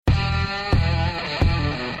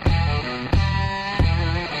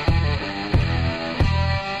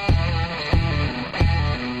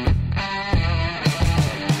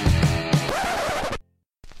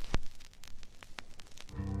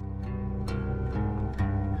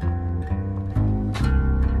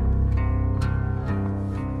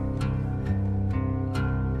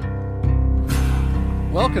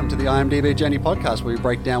Welcome to the IMDb Journey podcast, where we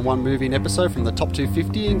break down one movie an episode from the top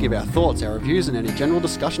 250 and give our thoughts, our reviews, and any general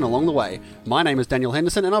discussion along the way. My name is Daniel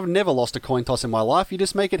Henderson, and I've never lost a coin toss in my life. You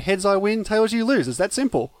just make it heads I win, tails you lose. It's that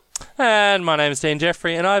simple. And my name is Dean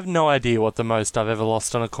Jeffrey, and I have no idea what the most I've ever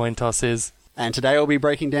lost on a coin toss is. And today we'll be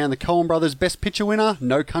breaking down the Coen Brothers Best Picture winner,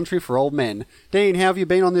 No Country for Old Men. Dean, how have you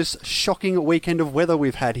been on this shocking weekend of weather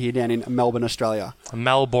we've had here down in Melbourne, Australia?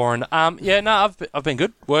 Melbourne. I've been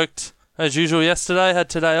good. Worked as usual yesterday, had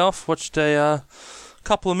today off, watched a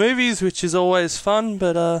couple of movies, which is always fun,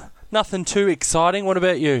 but nothing too exciting. What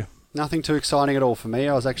about you? Nothing too exciting at all for me.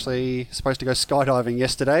 I was actually supposed to go skydiving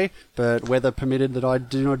yesterday, but weather permitted that I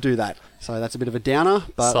do not do that. So that's a bit of a downer.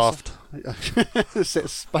 But soft.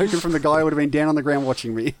 Spoken from the guy who would have been down on the ground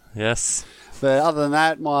watching me. Yes. But other than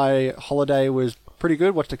that, my holiday was pretty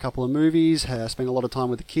good. Watched a couple of movies, spent a lot of time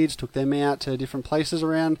with the kids, took them out to different places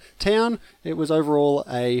around town. It was overall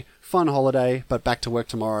a fun holiday, but back to work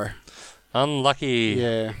tomorrow. Unlucky.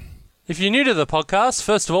 Yeah. If you're new to the podcast,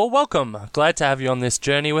 first of all, welcome. Glad to have you on this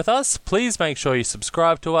journey with us. Please make sure you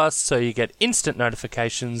subscribe to us so you get instant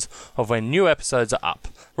notifications of when new episodes are up.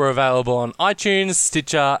 We're available on iTunes,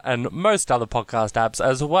 Stitcher, and most other podcast apps,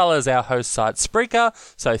 as well as our host site Spreaker,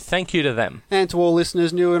 so thank you to them. And to all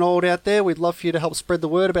listeners new and old out there, we'd love for you to help spread the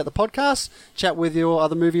word about the podcast, chat with your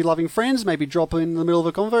other movie-loving friends, maybe drop in the middle of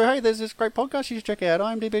a convo, hey, there's this great podcast you should check out,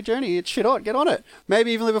 IMDb Journey, it's shit hot, get on it.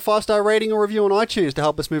 Maybe even leave a 5-star rating or review on iTunes to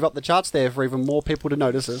help us move up the charts there for even more people to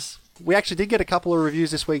notice us. We actually did get a couple of reviews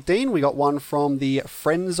this week, Dean. We got one from the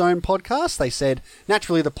Friend Zone podcast. They said,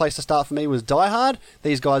 naturally, the place to start for me was Die Hard.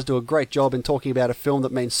 These guys do a great job in talking about a film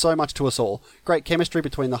that means so much to us all. Great chemistry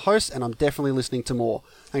between the hosts, and I'm definitely listening to more.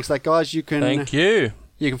 Thanks for that, guys. Thank you.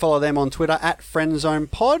 You can follow them on Twitter at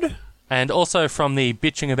FriendZonePod. And also from the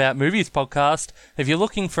Bitching About Movies podcast, if you're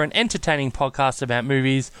looking for an entertaining podcast about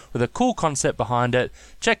movies with a cool concept behind it,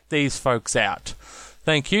 check these folks out.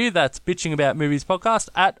 Thank you. That's Bitching About Movies podcast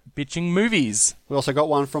at Bitching Movies. We also got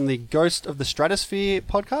one from the Ghost of the Stratosphere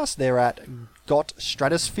podcast. They're at Got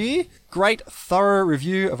Stratosphere. Great, thorough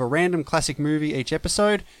review of a random classic movie each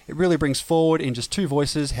episode. It really brings forward in just two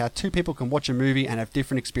voices how two people can watch a movie and have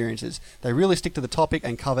different experiences. They really stick to the topic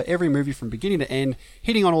and cover every movie from beginning to end,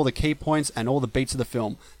 hitting on all the key points and all the beats of the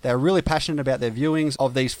film. They're really passionate about their viewings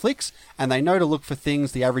of these flicks, and they know to look for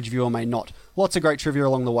things the average viewer may not. Lots of great trivia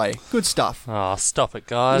along the way. Good stuff. Oh, stop it,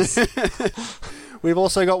 guys. We've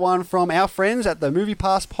also got one from our friends at the Movie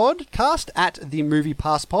Pass podcast, at the Movie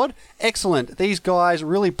Pass Pod. Excellent. These guys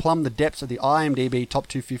really plumb the depths of the IMDb Top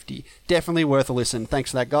 250. Definitely worth a listen.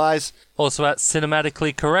 Thanks for that, guys. Also at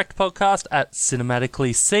Cinematically Correct podcast, at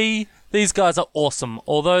Cinematically C. These guys are awesome.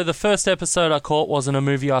 Although the first episode I caught wasn't a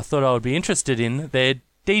movie I thought I would be interested in, their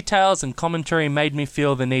details and commentary made me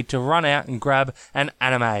feel the need to run out and grab an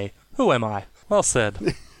anime. Who am I? Well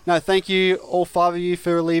said. No, thank you, all 5 of you,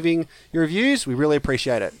 for leaving your reviews. We really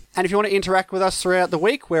appreciate it. And if you want to interact with us throughout the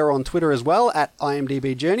week, we're on Twitter as well, at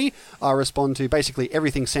IMDb Journey. I respond to basically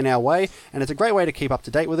everything sent our way, and it's a great way to keep up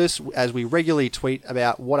to date with us as we regularly tweet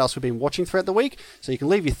about what else we've been watching throughout the week. So you can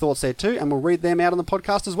leave your thoughts there too, and we'll read them out on the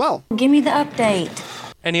podcast as well. Give me the update.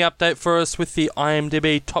 Any update for us with the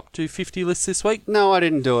IMDb Top 250 list this week? No, I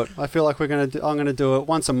didn't do it. I feel like I'm going to do it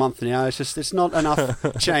once a month now. It's not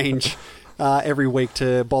enough change every week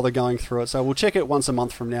to bother going through it. So we'll check it once a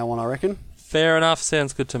month from now on, I reckon. Fair enough.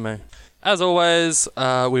 Sounds good to me. As always,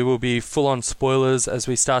 we will be full on spoilers as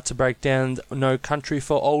we start to break down No Country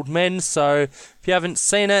for Old Men. So if you haven't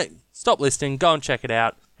seen it, stop listening, go and check it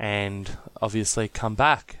out, and obviously come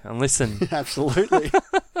back and listen. Absolutely.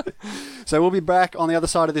 So we'll be back on the other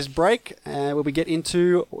side of this break, and we'll get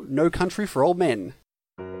into No Country for Old Men.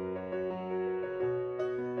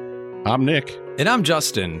 I'm Nick. And I'm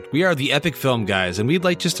Justin. We are the Epic Film Guys, and we'd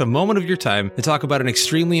like just a moment of your time to talk about an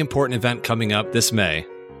extremely important event coming up this May.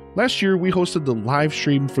 Last year, we hosted the Live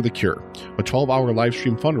Stream for the Cure, a 12-hour live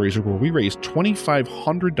stream fundraiser where we raised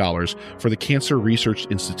 $2,500 for the Cancer Research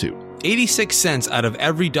Institute. 86 cents out of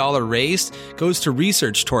every dollar raised goes to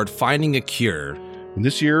research toward finding a cure. And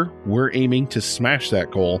this year, we're aiming to smash that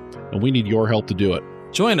goal, and we need your help to do it.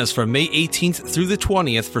 Join us from May 18th through the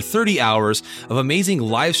 20th for 30 hours of amazing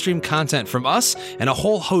live stream content from us and a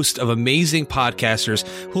whole host of amazing podcasters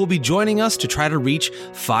who will be joining us to try to reach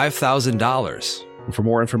 $5,000. For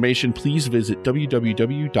more information, please visit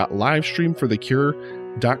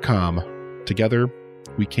www.livestreamforthecure.com. Together,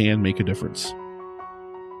 we can make a difference.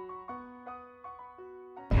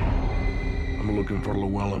 I'm looking for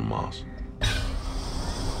Llewellyn Moss.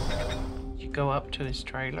 You go up to his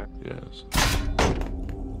trailer? Yes.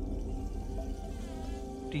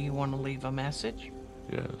 Do you want to leave a message?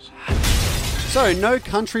 Yes. So, No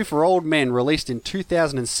Country for Old Men, released in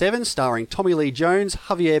 2007, starring Tommy Lee Jones,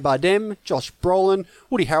 Javier Bardem, Josh Brolin,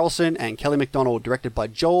 Woody Harrelson, and Kelly MacDonald, directed by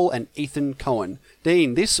Joel and Ethan Coen.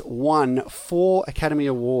 Dean, this won 4 Academy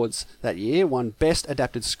Awards that year. Won Best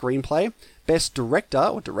Adapted Screenplay, Best Director,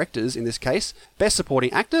 or Directors in this case, Best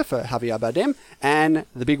Supporting Actor for Javier Bardem, and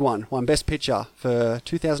the big one, won Best Picture for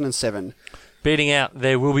 2007. Beating out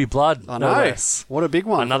There Will Be Blood, I no know. less. What a big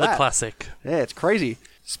one. Another for that. classic. Yeah, it's crazy.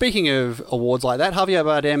 Speaking of awards like that, Javier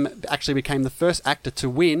Bardem actually became the first actor to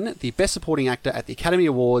win the Best Supporting Actor at the Academy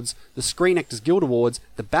Awards, the Screen Actors Guild Awards,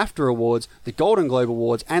 the BAFTA Awards, the Golden Globe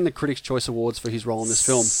Awards, and the Critics' Choice Awards for his role in this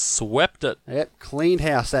film. Swept it. Yep, cleaned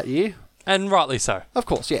house that year. And rightly so. Of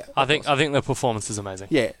course, yeah. I think the performance is amazing.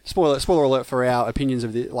 Yeah, spoiler alert for our opinions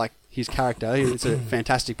of his character. It's a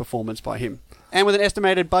fantastic performance by him. And with an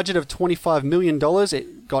estimated budget of $25 million,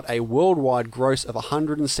 it got a worldwide gross of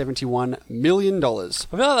 $171 million. I feel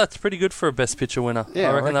like that's pretty good for a Best Picture winner.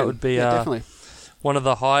 Yeah, I reckon that would be definitely one of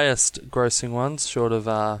the highest grossing ones, short of...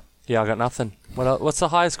 I got nothing. What's the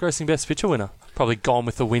highest grossing Best Picture winner? Probably Gone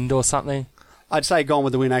with the Wind or something. I'd say Gone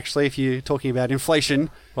with the Wind, actually, if you're talking about inflation.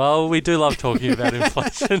 Well, we do love talking about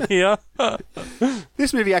inflation here.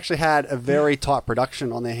 This movie actually had a very tight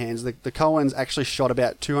production on their hands. The Coens actually shot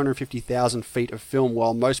about 250,000 feet of film,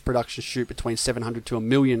 while most productions shoot between 700 to 1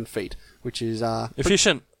 million feet, which is...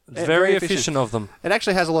 efficient. very Very efficient. efficient of them. It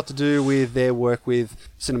actually has a lot to do with their work with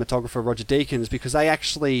cinematographer Roger Deakins, because they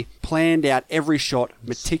actually planned out every shot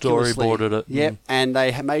meticulously. Storyboarded it. Yep, and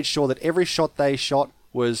they made sure that every shot they shot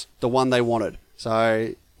was the one they wanted.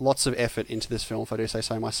 So lots of effort into this film, if I do say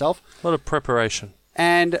so myself. A lot of preparation.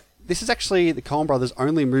 And this is actually the Coen brothers'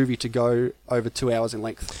 only movie to go over 2 hours in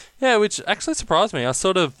length. Yeah, which actually surprised me. I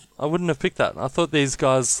wouldn't have picked that. I thought these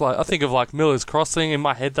guys, I think of Miller's Crossing. In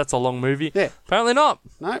my head, that's a long movie. Yeah. Apparently not.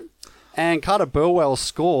 No. And Carter Burwell's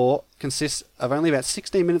score consists of only about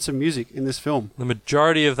 16 minutes of music in this film. The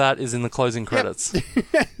majority of that is in the closing credits.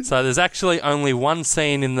 So there's actually only one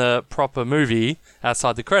scene in the proper movie,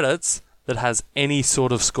 outside the credits, that has any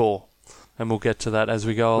sort of score. And we'll get to that as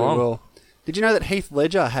we go along. We will. Did you know that Heath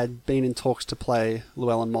Ledger had been in talks to play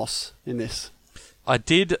Llewellyn Moss in this? I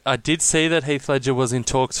did see that Heath Ledger was in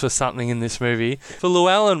talks for something in this movie. For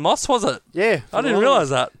Llewellyn Moss, was it? Yeah. I didn't realise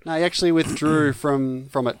that. No, he actually withdrew from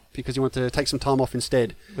it because he wanted to take some time off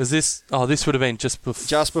instead. Was this... Oh, this would have been just before...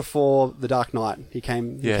 Just before The Dark Knight. He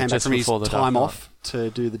came back from his time off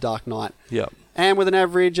to do The Dark Knight. Yep. And with an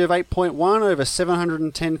average of 8.1 over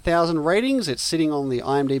 710,000 ratings, it's sitting on the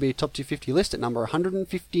IMDb Top 250 list at number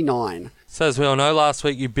 159. So as we all know, last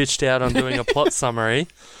week you bitched out on doing a plot summary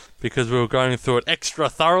because we were going through it extra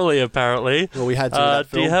thoroughly, apparently. Well, we had to with that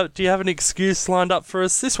film. Do you have an excuse lined up for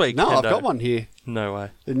us this week, No, Kendo? I've got one here. No way.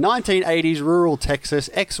 In 1980s rural Texas,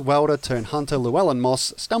 ex-welder turned hunter Llewellyn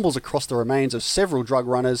Moss stumbles across the remains of several drug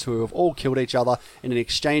runners who have all killed each other in an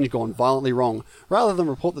exchange gone violently wrong. Rather than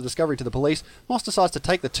report the discovery to the police, Moss decides to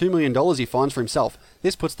take the $2 million he finds for himself.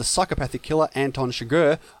 This puts the psychopathic killer Anton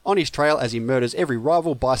Chigurh on his trail as he murders every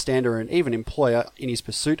rival, bystander, and even employer in his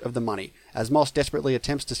pursuit of the money. As Moss desperately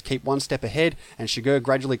attempts to keep one step ahead and Chigurh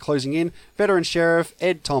gradually closing in, veteran sheriff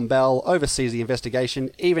Ed Tom Bell oversees the investigation,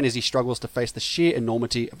 even as he struggles to face the sheer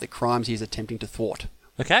enormity of the crimes he is attempting to thwart.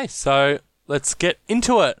 Okay, so let's get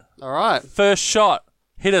into it. All right. First shot.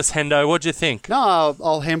 Hit us, Hendo. What'd you think? No,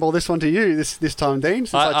 I'll handball this one to you this time, Dean,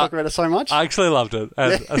 since I talk about it so much. I actually loved it.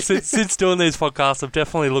 And since doing these podcasts, I've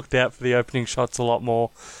definitely looked out for the opening shots a lot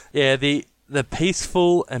more. Yeah, the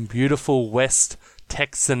peaceful and beautiful West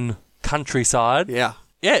Texan countryside. Yeah.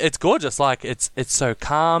 Yeah, it's gorgeous. It's so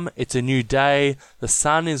calm. It's a new day. The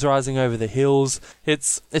sun is rising over the hills.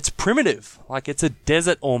 It's primitive. It's a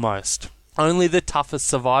desert almost. Only the toughest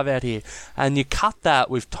survive out here. And you cut that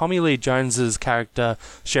with Tommy Lee Jones's character,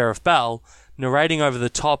 Sheriff Bell, narrating over the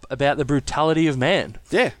top about the brutality of man.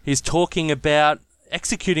 Yeah. He's talking about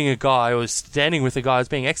executing a guy, or standing with a guy who's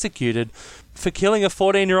being executed for killing a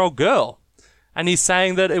 14-year-old girl. And he's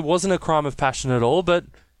saying that it wasn't a crime of passion at all, but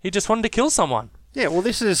he just wanted to kill someone. Yeah, well,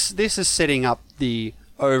 this is setting up the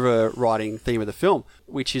overriding theme of the film,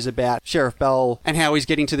 which is about Sheriff Bell and how he's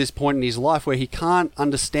getting to this point in his life where he can't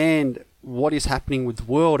understand what is happening with the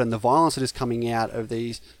world and the violence that is coming out of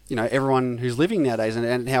these, everyone who's living nowadays,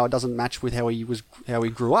 and how it doesn't match with how he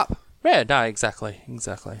grew up. Yeah, no, exactly.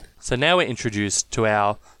 So now we're introduced to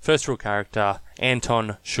our first real character,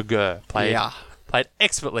 Anton Chigurh, played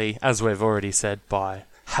expertly, as we've already said, by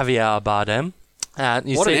Javier Bardem.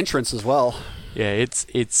 What an entrance as well. Yeah,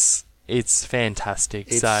 it's it's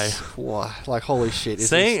fantastic. Like, holy shit.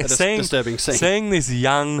 It's a disturbing scene. Seeing this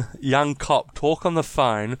young cop talk on the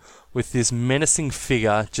phone with this menacing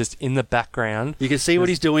figure just in the background. You can see what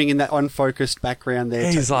he's doing in that unfocused background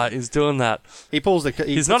there. He's doing that. He pulls the...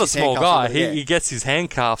 He's not a small guy. He gets his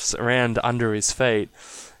handcuffs around under his feet,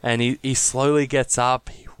 and he slowly gets up,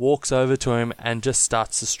 he walks over to him and just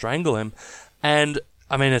starts to strangle him. And,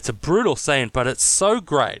 I mean, it's a brutal scene, but it's so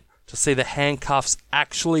great to see the handcuffs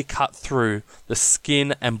actually cut through the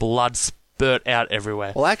skin and blood spurt out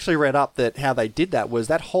everywhere. Well, I actually read up that how they did that was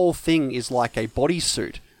that whole thing is like a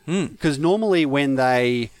bodysuit. Because normally when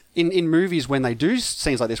they... In movies, when they do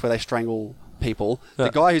scenes like this where they strangle people, the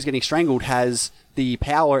guy who's getting strangled has the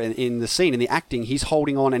power in the scene, in the acting. He's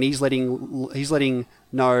holding on and he's letting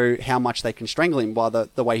know how much they can strangle him by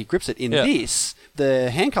the way he grips it. In this,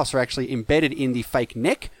 the handcuffs are actually embedded in the fake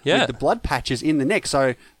neck with the blood patches in the neck.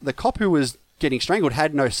 So the cop who was getting strangled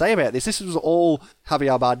had no say about this. This was all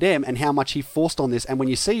Javier Bardem and how much he forced on this. And when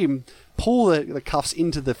you see him pull the cuffs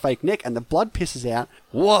into the fake neck and the blood pisses out,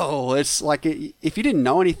 whoa, it's like, if you didn't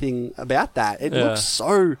know anything about that, it looks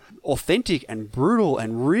so authentic and brutal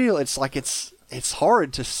and real. It's like, it's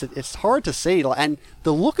horrid to see. And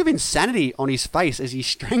the look of insanity on his face as he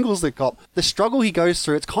strangles the cop, the struggle he goes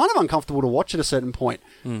through, it's kind of uncomfortable to watch at a certain point.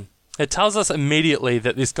 It tells us immediately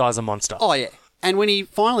that this guy's a monster. Oh, yeah. And when he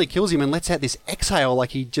finally kills him and lets out this exhale like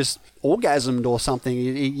he just orgasmed or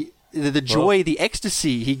something, the joy, the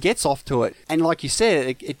ecstasy, he gets off to it. And like you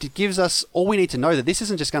said, it gives us all we need to know that this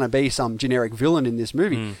isn't just going to be some generic villain in this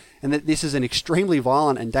movie. And that this is an extremely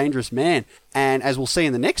violent and dangerous man. And as we'll see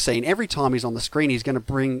in the next scene, every time he's on the screen, he's going to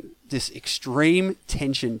bring this extreme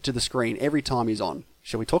tension to the screen every time he's on.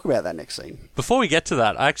 Shall we talk about that next scene? Before we get to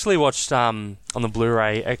that, I actually watched on the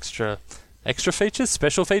Blu-ray extra features,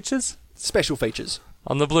 special features. Special features.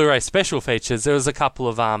 On the Blu-ray special features, there was a couple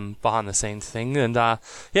of behind-the-scenes things, and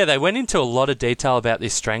they went into a lot of detail about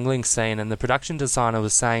this strangling scene, and the production designer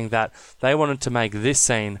was saying that they wanted to make this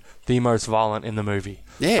scene the most violent in the movie.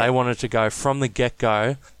 Yeah. They wanted to go from the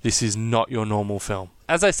get-go, this is not your normal film.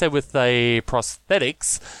 As I said with the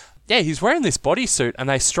prosthetics, he's wearing this bodysuit, and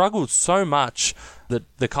they struggled so much, the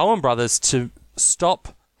Coen brothers, to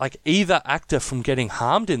stop either actor from getting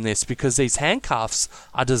harmed in this, because these handcuffs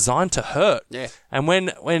are designed to hurt. Yeah. And when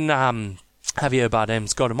Javier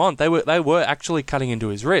Bardem's got him on, they were actually cutting into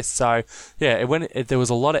his wrist. So there was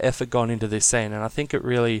a lot of effort gone into this scene, and I think it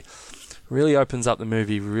really opens up the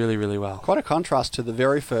movie really, really well. Quite a contrast to the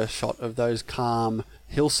very first shot of those calm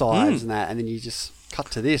hillsides and that, and then you just cut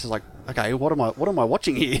to this. It's like, okay, what am I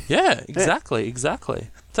watching here? Yeah, exactly.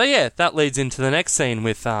 So that leads into the next scene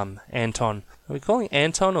with Anton. Are we calling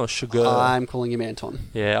Anton or Sugar? I'm calling him Anton.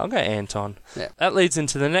 Yeah, I'll go Anton. Yeah. That leads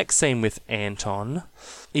into the next scene with Anton.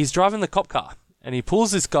 He's driving the cop car, and he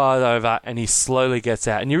pulls this guy over, and he slowly gets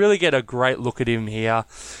out. And you really get a great look at him here.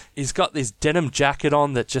 He's got this denim jacket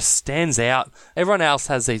on that just stands out. Everyone else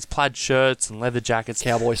has these plaid shirts and leather jackets.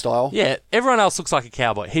 Cowboy style. Yeah, everyone else looks like a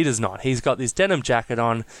cowboy. He does not. He's got this denim jacket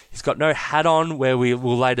on. He's got no hat on, where we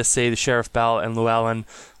will later see the Sheriff Bell and Llewellyn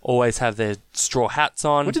always have their straw hats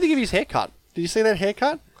on. What do you think of his haircut? Did you see that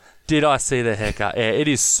haircut? Did I see the haircut? Yeah, it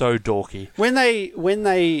is so dorky. When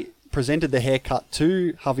they presented the haircut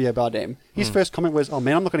to Javier Bardem, his first comment was, "Oh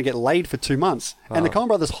man, I'm not going to get laid for 2 months." And the Coen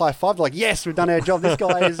brothers high-fived like, "Yes, we've done our job. This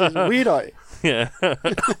guy is a weirdo." Yeah.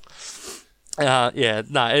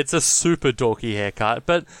 It's a super dorky haircut,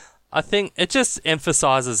 but I think it just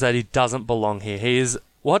emphasizes that he doesn't belong here.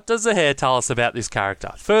 What does the hair tell us about this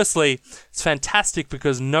character? Firstly, it's fantastic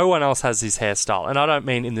because no one else has his hairstyle. And I don't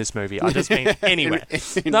mean in this movie. I just mean anywhere.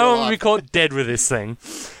 No one would be caught dead with this thing.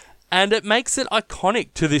 And it makes it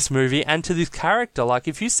iconic to this movie and to this character. Like,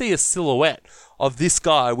 if you see a silhouette of this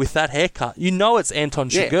guy with that haircut, you know it's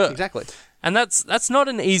Anton Chigurh. Yeah, exactly. And that's not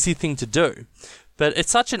an easy thing to do. But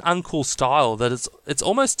it's such an uncool style that it's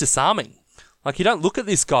almost disarming. Like, you don't look at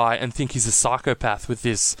this guy and think he's a psychopath with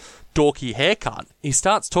this dorky haircut. He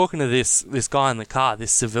starts talking to this guy in the car,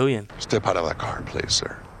 this civilian. Step out of the car, please,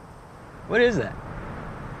 sir. What is that?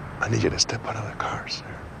 I need you to step out of the car, sir.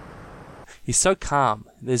 He's so calm.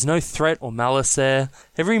 There's no threat or malice there.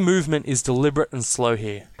 Every movement is deliberate and slow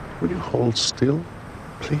here. Would you hold still,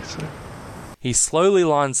 please, sir? He slowly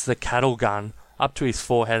lines the cattle gun up to his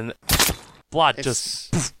forehead, and blood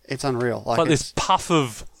it's unreal. Like this puff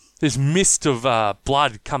of... This mist of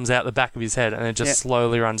blood comes out the back of his head, and it just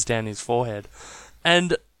slowly runs down his forehead.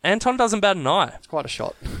 And Anton doesn't bat an eye. It's quite a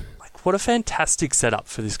shot. Like, what a fantastic setup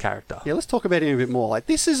for this character. Yeah, let's talk about him a bit more. Like,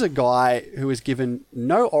 this is a guy who is given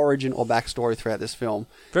no origin or backstory throughout this film.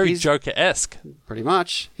 Very Joker-esque. Pretty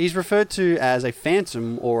much. He's referred to as a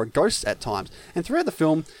phantom or a ghost at times. And throughout the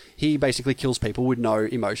film, he basically kills people with no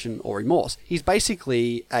emotion or remorse. He's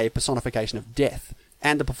basically a personification of death.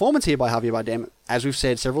 And the performance here by Javier Bardem, as we've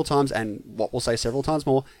said several times, and what we'll say several times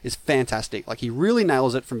more, is fantastic. Like, he really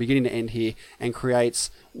nails it from beginning to end here and creates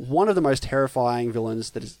one of the most terrifying villains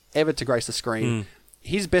that is ever to grace the screen.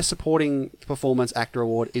 His Best Supporting Performance Actor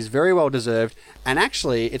Award is very well deserved, and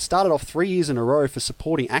actually, it started off 3 years in a row for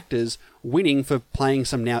supporting actors winning for playing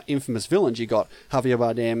some now infamous villains. You got Javier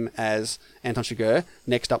Bardem as Anton Chigurh,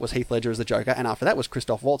 next up was Heath Ledger as the Joker, and after that was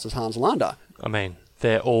Christoph Waltz as Hans Landa. I mean,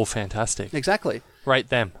 they're all fantastic. Exactly. Rate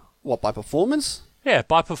them. What, by performance? Yeah,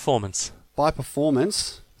 by performance. By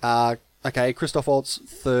performance, okay, Christoph Waltz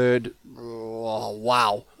third. Oh,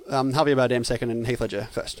 wow. Javier Bardem second and Heath Ledger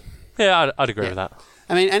first. Yeah, I'd agree with that.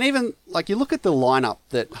 I mean, and even, like, you look at the lineup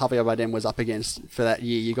that Javier Bardem was up against for that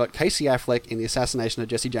year. You got Casey Affleck in The Assassination of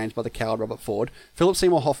Jesse James by the coward Robert Ford, Philip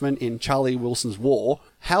Seymour Hoffman in Charlie Wilson's War,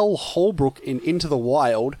 Hal Holbrook in Into the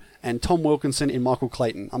Wild, and Tom Wilkinson in Michael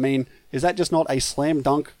Clayton. I mean, is that just not a slam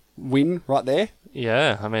dunk win right there?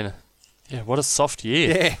 Yeah, I mean, yeah, what a soft year.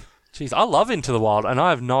 Yeah. Jeez, I love Into the Wild, and I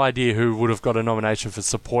have no idea who would have got a nomination for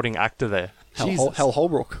supporting actor there. Hal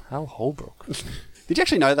Holbrook. Hal Holbrook. Did you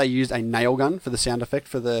actually know they used a nail gun for the sound effect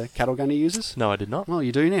for the cattle gun he uses? No, I did not. Well,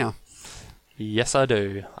 you do now. Yes, I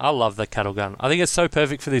do. I love the cattle gun. I think it's so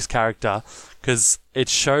perfect for this character because it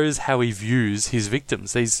shows how he views his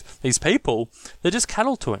victims. These people, they're just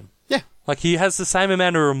cattle to him. Yeah. Like, he has the same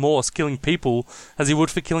amount of remorse killing people as he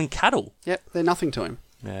would for killing cattle. Yep, they're nothing to him.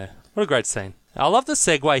 Yeah. What a great scene. I love the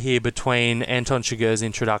segue here between Anton Chigurh's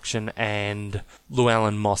introduction and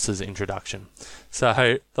Llewellyn Moss's introduction.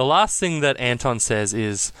 So, the last thing that Anton says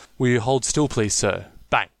is, "Will you hold still, please, sir?"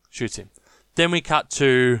 Bang. Shoots him. Then we cut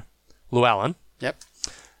to Llewellyn. Yep.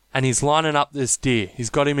 And he's lining up this deer. He's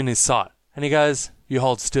got him in his sight. And he goes, "You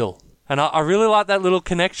hold still." And I really like that little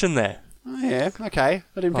connection there. Oh, yeah, okay.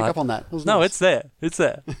 I didn't pick up on that. It was No, nice. it's there. It's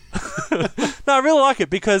there. No, I really like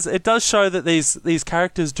it because it does show that these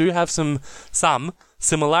characters do have some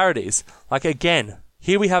similarities. Like, again,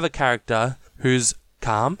 here we have a character who's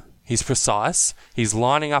calm, he's precise, he's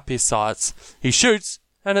lining up his sights, he shoots,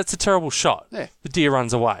 and it's a terrible shot. Yeah. The deer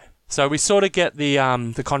runs away. So we sort of get the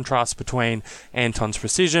contrast between Anton's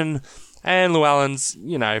precision and Llewellyn's,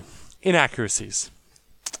 inaccuracies.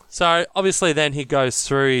 So, obviously, then he goes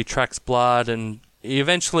through, he tracks blood, and he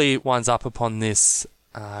eventually winds up upon this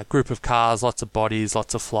group of cars, lots of bodies,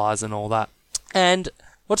 lots of flies and all that. And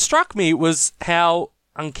what struck me was how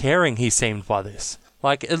uncaring he seemed by this.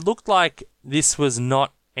 Like, it looked like this was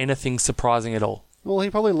not anything surprising at all. Well, he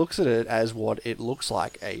probably looks at it as what it looks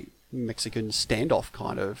like, a Mexican standoff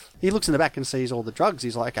kind of. He looks in the back and sees all the drugs.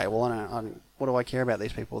 He's like, okay, well, what do I care about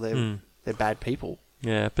these people? They're bad people.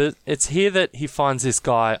 Yeah, but it's here that he finds this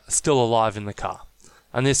guy still alive in the car.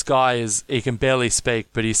 And this guy he can barely speak,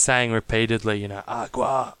 but he's saying repeatedly,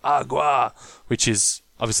 agua, agua, which is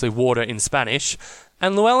obviously water in Spanish.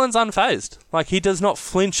 And Llewellyn's unfazed. Like, he does not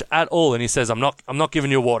flinch at all, and he says, I'm not giving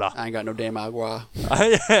you water. I ain't got no damn agua.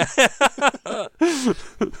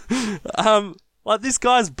 Like, this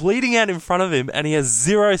guy's bleeding out in front of him, and he has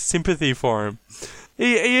zero sympathy for him.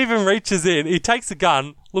 He even reaches in, he takes a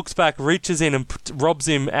gun, looks back, reaches in and robs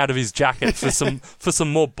him out of his jacket for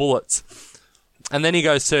some more bullets. And then he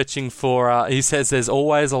goes searching for, he says there's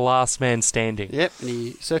always a last man standing. Yep, and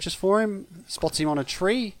he searches for him, spots him on a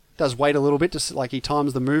tree, does wait a little bit, he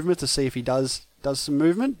times the movement to see if he does some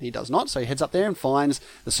movement. He does not, so he heads up there and finds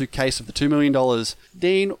the suitcase of the $2 million.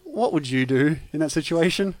 Dean, what would you do in that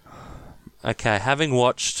situation? Okay, having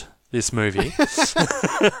watched this movie.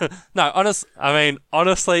 No,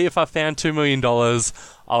 honestly, if I found $2 million,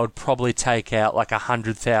 I would probably take out like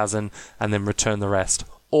 100,000 and then return the rest,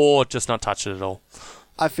 or just not touch it at all.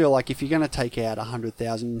 I feel like if you're going to take out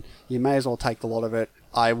 100,000, you may as well take the lot of it.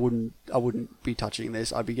 I wouldn't be touching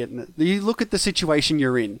this. I'd be getting it. You look at the situation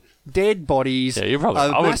you're in. Dead bodies, yeah,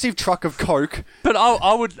 massive truck of coke. But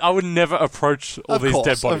I would never approach all these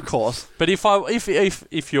dead bodies. Of course. But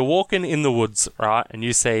if you're walking in the woods, right, and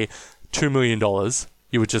you see $2 million,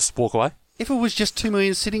 you would just walk away? If it was just $2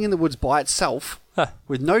 million sitting in the woods by itself,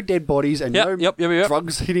 with no dead bodies and no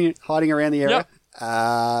drugs hiding around the area,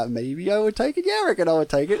 maybe I would take it. Yeah, I reckon I would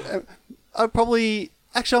take it. I'd probably...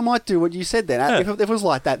 Actually, I might do what you said then. Yeah. If it was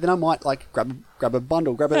like that, then I might like grab a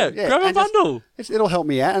bundle, grab a bundle. It'll help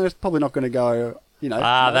me out, and it's probably not going to go,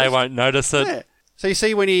 they won't notice it. Yeah. So you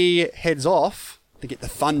see when he heads off, to get the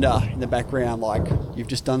thunder in the background, like, you've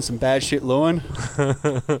just done some bad shit, Llewellyn.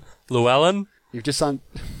 Llewellyn? You've just done...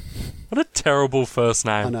 What a terrible first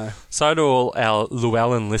name. I know. So do all our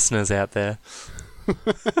Llewellyn listeners out there.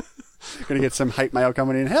 Going to get some hate mail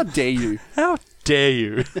coming in. How dare you? How dare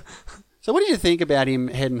you? So what did you think about him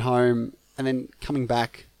heading home and then coming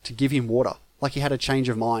back to give him water? Like he had a change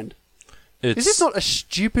of mind. Is this not a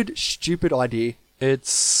stupid idea?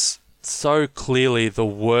 It's so clearly the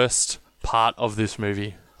worst part of this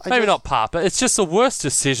movie. Maybe not part, but it's just the worst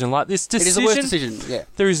decision. Like this decision... It is the worst decision, yeah.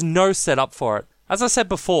 There is no setup for it. As I said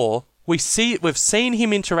before, we've seen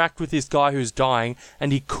him interact with this guy who's dying,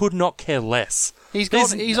 and he could not care less. He's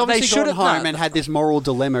obviously gone home and had this moral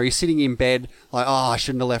dilemma. He's sitting in bed like, I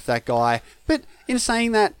shouldn't have left that guy. But in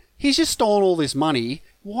saying that, he's just stolen all this money.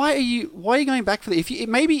 Why are you going back for that?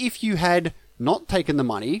 Maybe if you had not taken the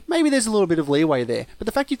money, maybe there's a little bit of leeway there. But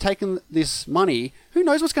the fact you've taken this money, who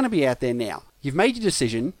knows what's going to be out there now? You've made your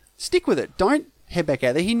decision. Stick with it. Don't head back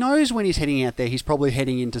out there. He knows when he's heading out there, he's probably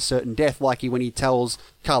heading into certain death, like when he tells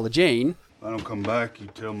Carla Jean, if I don't come back, you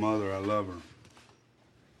tell Mother I love her.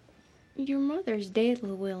 Your mother's dead,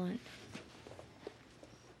 Llewellyn.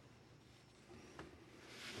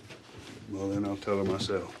 Well, then I'll tell her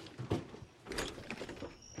myself.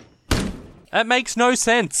 That makes no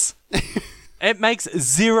sense. It makes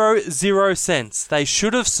zero sense. They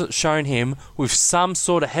should have shown him with some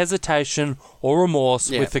sort of hesitation or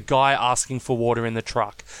remorse with the guy asking for water in the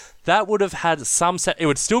truck. That would have had some... It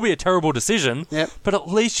would still be a terrible decision, but at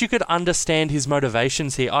least you could understand his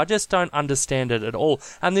motivations here. I just don't understand it at all.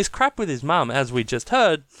 And this crap with his mum, as we just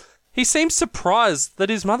heard, he seems surprised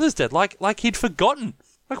that his mother's dead. Like he'd forgotten.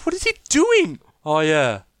 Like, what is he doing? Oh,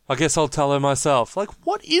 yeah, I guess I'll tell her myself. Like,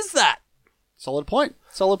 what is that? Solid point.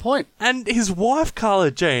 And his wife,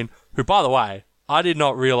 Carla Jean, who, by the way, I did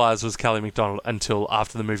not realise was Kelly MacDonald until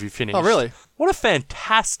after the movie finished. Oh, really? What a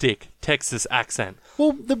fantastic Texas accent.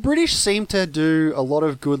 Well, the British seem to do a lot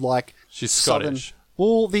of good, like... She's Scottish.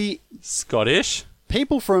 Scottish?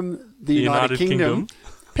 People from the United Kingdom...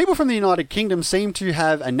 People from the United Kingdom seem to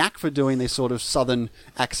have a knack for doing these sort of southern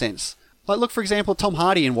accents. Like, look, for example, Tom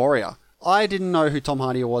Hardy in Warrior. I didn't know who Tom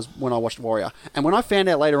Hardy was when I watched Warrior. And when I found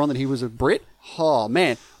out later on that he was a Brit, oh,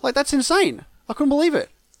 man. Like, that's insane. I couldn't believe it.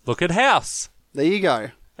 Look at House. There you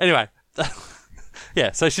go. Anyway.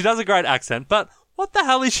 Yeah, so she does a great accent, but what the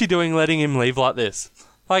hell is she doing letting him leave like this?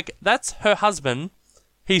 Like, that's her husband.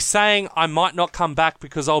 He's saying, I might not come back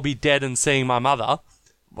because I'll be dead and seeing my mother.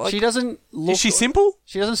 Like, she doesn't look... Is she simple?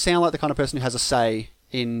 She doesn't sound like the kind of person who has a say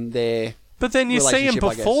in their... But then you see him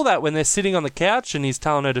before that when they're sitting on the couch and he's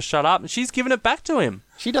telling her to shut up and she's giving it back to him.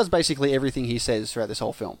 She does basically everything he says throughout this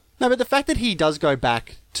whole film. No, but the fact that he does go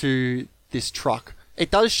back to this truck, it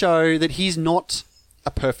does show that he's not a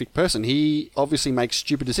perfect person. He obviously makes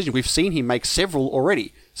stupid decisions. We've seen him make several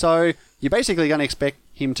already. So you're basically going to expect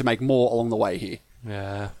him to make more along the way here.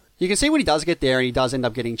 Yeah. You can see when he does get there and he does end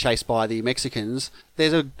up getting chased by the Mexicans,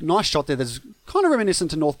 there's a nice shot there that's kind of reminiscent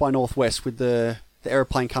to North by Northwest with the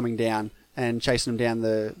aeroplane coming down and chasing him down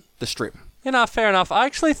the strip. You know, fair enough. I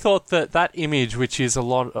actually thought that image, which is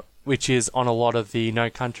on a lot of the No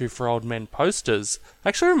Country for Old Men posters,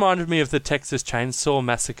 actually reminded me of the Texas Chainsaw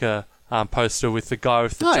Massacre poster with the guy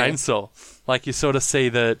with the chainsaw. Like you sort of see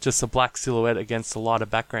just a black silhouette against a lighter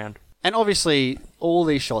background. And obviously, all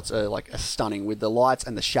these shots are stunning with the lights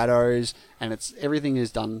and the shadows, and everything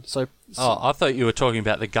is done so. Oh, I thought you were talking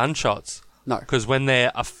about the gunshots. No, because when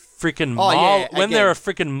they're a freaking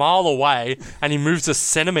mile away and he moves a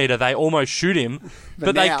centimeter, they almost shoot him,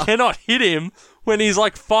 but they cannot hit him when he's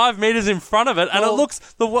like 5 meters in front of it, and it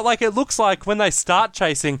looks like when they start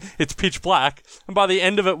chasing, it's pitch black, and by the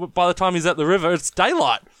end of it, by the time he's at the river, it's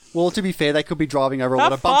daylight. Well, to be fair, they could be driving over a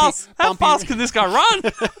lot of bumpy... How fast can this guy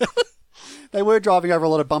run? They were driving over a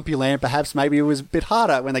lot of bumpy land. Perhaps maybe it was a bit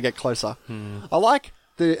harder when they get closer. I like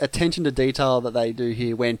the attention to detail that they do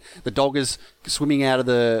here when the dog is swimming out of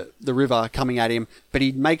the river coming at him, but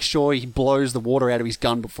he makes sure he blows the water out of his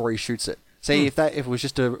gun before he shoots it. See, if it was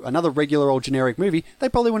just another regular old generic movie, they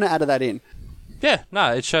probably wouldn't have added that in. Yeah,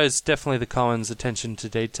 no, it shows definitely the Coens' attention to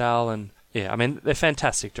detail, and yeah, I mean, they're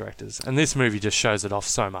fantastic directors, and this movie just shows it off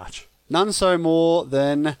so much. None so more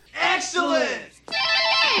than... Excellent!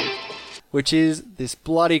 Which is this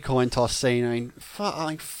bloody coin toss scene. I mean,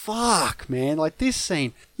 fuck, man! Like this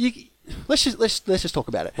scene. Let's just talk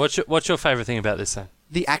about it. What's your favourite thing about this scene?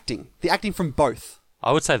 The acting from both.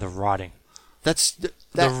 I would say the writing. The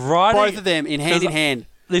writing, both of them in hand.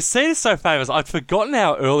 This scene is so famous. I'd forgotten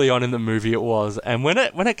how early on in the movie it was, and when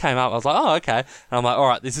it came up, I was like, oh, okay. And I'm like, all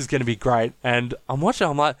right, this is going to be great. And I'm watching.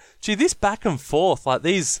 I'm like, gee, this back and forth, like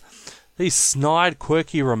these snide,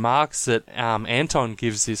 quirky remarks that Anton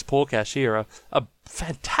gives this poor cashier are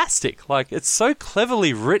fantastic. Like, it's so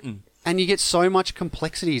cleverly written. And you get so much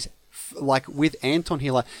complexities, like with Anton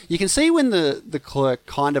here. Like, you can see when the clerk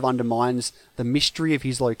kind of undermines the mystery of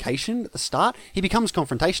his location at the start, he becomes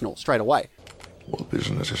confrontational straight away. What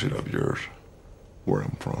business is it of yours? Where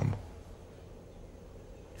I'm from?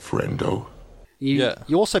 Friendo? You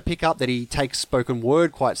also pick up that he takes spoken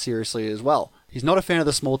word quite seriously as well. He's not a fan of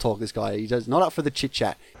the small talk, this guy. He's not up for the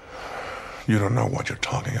chit-chat. You don't know what you're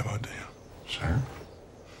talking about, do you? Sir?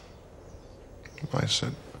 I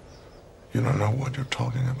said, you don't know what you're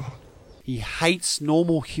talking about. He hates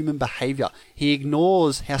normal human behavior. He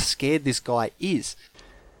ignores how scared this guy is.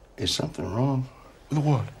 Is something wrong? With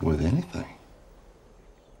what? With anything.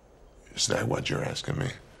 Is that what you're asking me?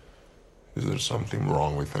 Is there something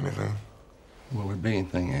wrong with anything? Will there be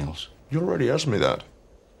anything else? You already asked me that.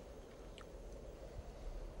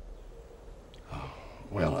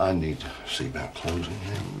 Well, I need to see about closing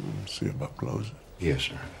now. See about closing? Yes,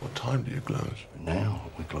 sir. What time do you close? Now,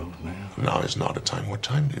 we close now. Now is not a time. What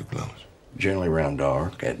time do you close? Generally around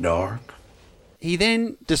dark, at dark. He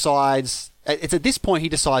then decides, it's at this point he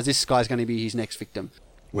decides this guy's going to be his next victim.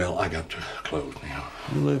 Well, I got to close now.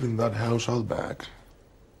 You live in that house out back?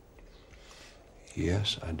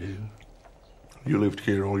 Yes, I do. You lived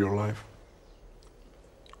here all your life?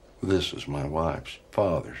 This is my wife's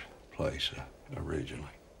father's place originally.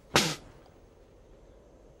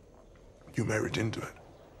 You married into it?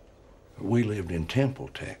 We lived in Temple,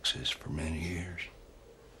 Texas for many years.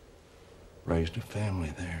 Raised a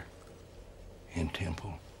family there in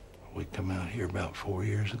Temple. We come out here about 4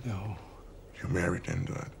 years ago. You married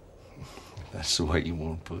into it? That's the way you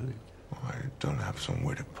want to put it. I don't have some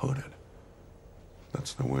way to put it.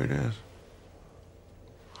 That's the way it is.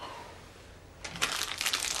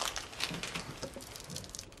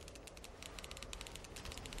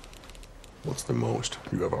 What's the most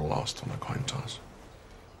you ever lost on a coin toss?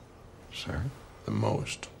 Sir? The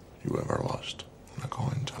most you ever lost on a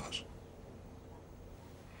coin toss?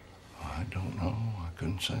 I don't know. I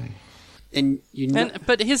couldn't say.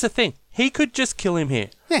 But here's the thing. He could just kill him here.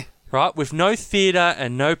 Yeah. Right? With no theatre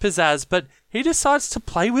and no pizzazz, but he decides to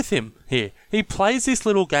play with him here. He plays this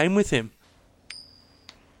little game with him.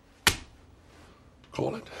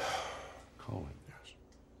 Call it. Call it? Yes.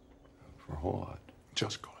 For what?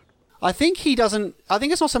 Just call it. I think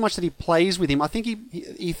it's not so much that he plays with him. I think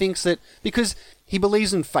he thinks that because he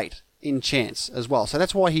believes in fate, in chance as well. So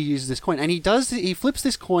that's why he uses this coin. And he flips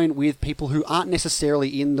this coin with people who aren't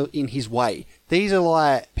necessarily in his way. These are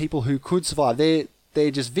like people who could survive. They're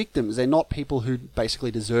just victims. They're not people who basically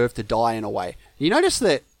deserve to die in a way. You notice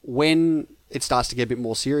that when it starts to get a bit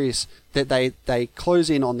more serious, that they close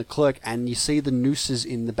in on the clerk, and you see the nooses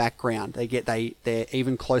in the background. They're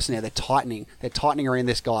even closer now. They're tightening around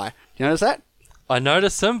this guy. You notice that? I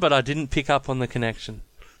noticed them, but I didn't pick up on the connection.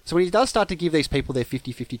 So when he does start to give these people their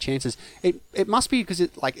 50-50 chances, it must be because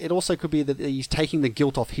it also could be that he's taking the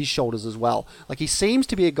guilt off his shoulders as well. Like, he seems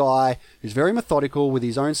to be a guy who's very methodical with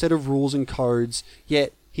his own set of rules and codes,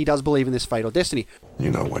 yet he does believe in this fate or destiny. You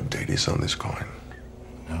know what date is on this coin?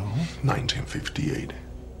 No. 1958.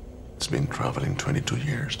 It's been traveling 22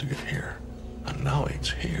 years to get here. And now it's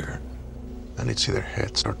here. And it's either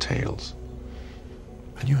heads or tails.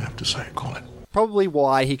 And you have to say, call it. Probably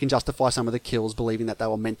why he can justify some of the kills, believing that they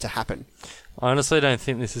were meant to happen. I honestly don't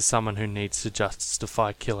think this is someone who needs to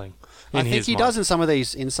justify killing. I think he does with some of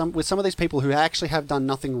these people who actually have done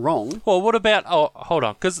nothing wrong. Well, what about... Oh, hold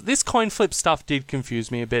on, because this coin flip stuff did confuse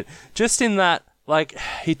me a bit. Just in that, like,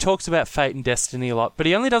 he talks about fate and destiny a lot, but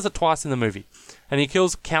he only does it twice in the movie. And he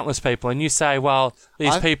kills countless people, and you say, well,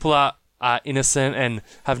 these people are innocent and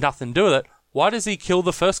have nothing to do with it. Why does he kill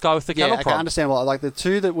the first guy with the cattle prod? I can understand. Well, like the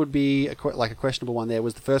two that would be a questionable one there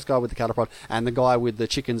was the first guy with the cattle prod and the guy with the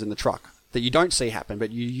chickens in the truck that you don't see happen,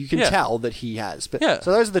 but you can tell that he has. But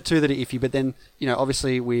so those are the two that are iffy. But then,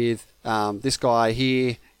 obviously with this guy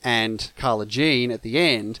here and Carla Jean at the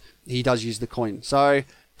end, he does use the coin. So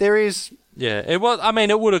there is... Yeah, it was. I mean,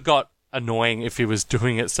 it would have got annoying if he was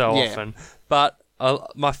doing it so often. But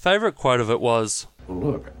my favourite quote of it was... Well,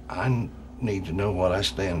 look, I need to know what I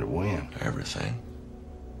stand to win. Everything.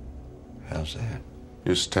 How's that?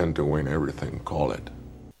 You stand to win everything, call it.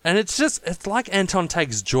 And it's like Anton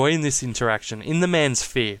takes joy in this interaction, in the man's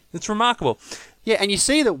fear. It's remarkable. Yeah, and you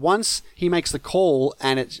see that once he makes the call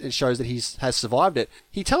and it shows that he has survived it,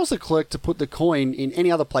 he tells the clerk to put the coin in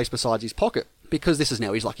any other place besides his pocket, because this is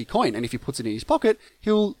now his lucky coin, and if he puts it in his pocket,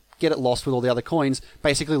 he'll get it lost with all the other coins,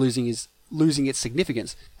 basically losing its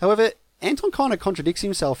significance. However, Anton kind of contradicts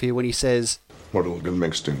himself here when he says, Or it'll get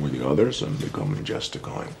mixed in with the others and become just a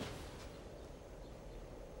coin.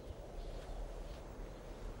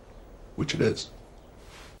 Which it is.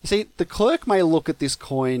 You see, the clerk may look at this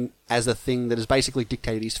coin as a thing that has basically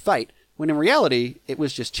dictated his fate, when in reality, it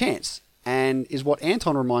was just chance, and is what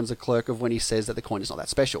Anton reminds the clerk of when he says that the coin is not that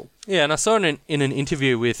special. Yeah, and I saw in an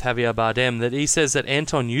interview with Javier Bardem that he says that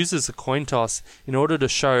Anton uses the coin toss in order to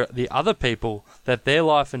show the other people that their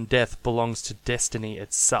life and death belongs to destiny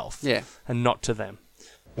itself, Yeah. and not to them.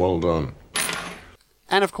 Well done.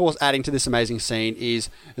 And of course, adding to this amazing scene is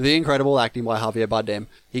the incredible acting by Javier Bardem.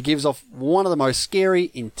 He gives off one of the most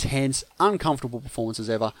scary, intense, uncomfortable performances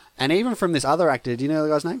ever. And even from this other actor, do you know the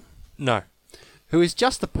guy's name? No. Who is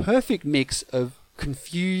just the perfect mix of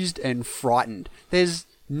confused and frightened. There's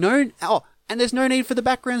no need for the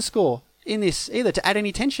background score in this either to add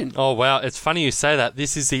any tension. Oh, wow. It's funny you say that.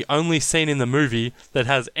 This is the only scene in the movie that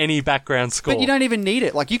has any background score. But you don't even need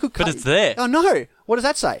it. Like, you could cut... But it's there. Oh, no. What does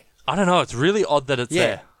that say? I don't know. It's really odd that it's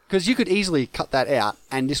there. Because you could easily cut that out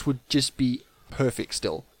and this would just be perfect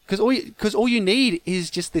still. Because all you need is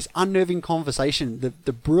just this unnerving conversation,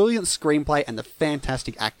 the brilliant screenplay and the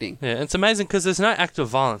fantastic acting. Yeah, it's amazing because there's no act of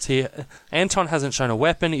violence here. Anton hasn't shown a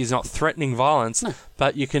weapon. He's not threatening violence,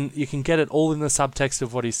 but you can get it all in the subtext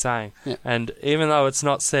of what he's saying. Yeah. And even though it's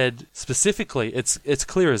not said specifically, it's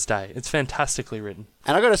clear as day. It's fantastically written.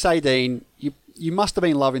 And I got to say, Dean, you must have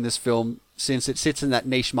been loving this film since it sits in that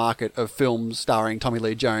niche market of films starring Tommy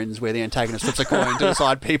Lee Jones, where the antagonist flips a coin to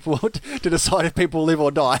decide if people live or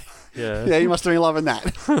die. Yeah. Yeah, you must have been loving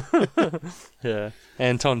that. Yeah.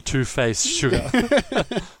 Anton Two-Face Sugar.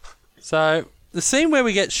 So, the scene where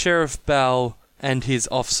we get Sheriff Bell and his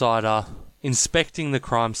offsider inspecting the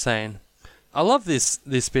crime scene. I love this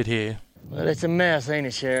bit here. Well, it's a mess, ain't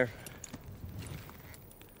it, Sheriff?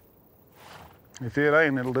 If it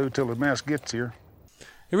ain't, it'll do till the mess gets here.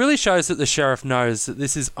 It really shows that the sheriff knows that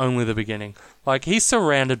this is only the beginning. Like, he's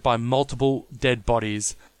surrounded by multiple dead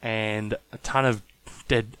bodies and a ton of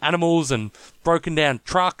dead animals and broken down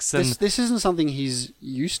trucks. And this isn't something he's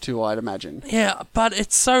used to, I'd imagine. Yeah, but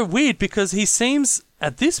it's so weird because he seems,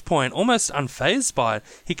 at this point, almost unfazed by it.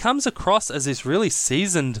 He comes across as this really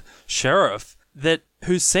seasoned sheriff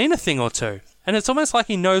who's seen a thing or two. And it's almost like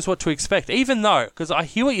he knows what to expect, even though, because I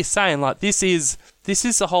hear what you're saying, like, this is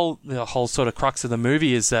the whole sort of crux of the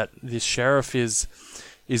movie, is that this sheriff is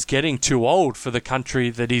getting too old for the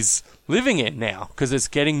country that he's living in now, because it's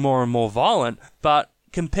getting more and more violent. But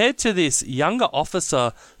compared to this younger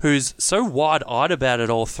officer who's so wide-eyed about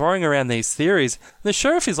it all, throwing around these theories, the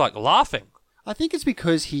sheriff is, like, laughing. I think it's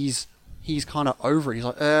because he's kind of over it.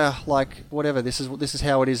 He's like, whatever, this is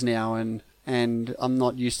how it is now, and I'm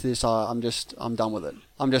not used to this. I'm done with it.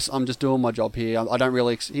 I'm just doing my job here. I don't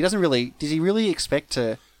really. Does he really expect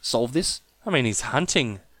to solve this? I mean, he's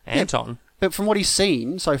hunting Anton. Yeah, but from what he's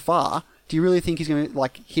seen so far, do you really think he's going to,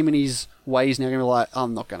 like, him and his ways now going to be like,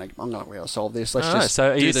 I'm not going to be able to solve this.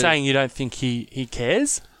 So are you saying you don't think he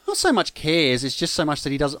cares? Not so much cares. It's just so much that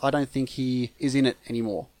he does. I don't think he is in it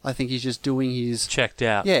anymore. I think he's just doing his checked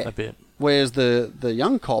out a bit. Whereas the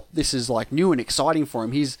young cop, this is like new and exciting for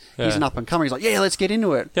him. He's an up and comer. He's like, yeah, let's get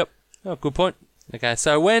into it. Yep. Oh, good point. Okay,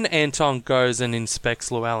 so when Anton goes and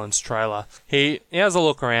inspects Llewellyn's trailer, he has a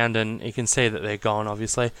look around and he can see that they're gone,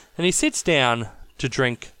 obviously, and he sits down to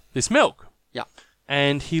drink this milk. Yeah.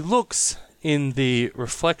 And he looks in the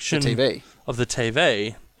reflection of the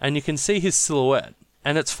TV, and you can see his silhouette.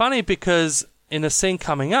 And it's funny because in a scene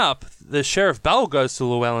coming up, the Sheriff Bell goes to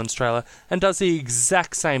Llewellyn's trailer and does the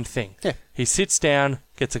exact same thing. Yeah. He sits down,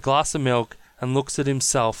 gets a glass of milk, and looks at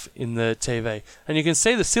himself in the TV. And you can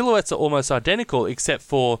see the silhouettes are almost identical, except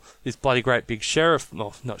for this bloody great big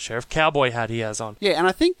cowboy hat he has on. Yeah, and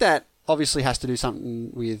I think that obviously has to do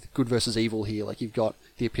something with good versus evil here. Like, you've got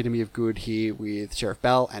the epitome of good here with Sheriff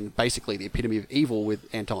Bell, and basically the epitome of evil with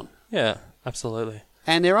Anton. Yeah, absolutely.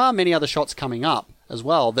 And there are many other shots coming up as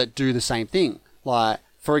well that do the same thing. Like,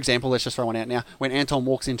 for example, let's just throw one out now. When Anton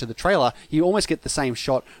walks into the trailer, you almost get the same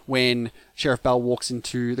shot when Sheriff Bell walks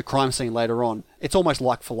into the crime scene later on. It's almost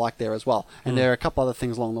like for like there as well. And there are a couple other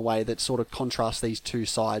things along the way that sort of contrast these two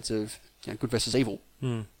sides of good versus evil.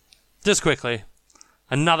 Just quickly,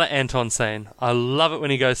 another Anton scene. I love it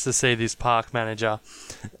when he goes to see this park manager,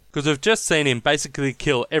 because we've just seen him basically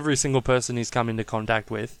kill every single person he's come into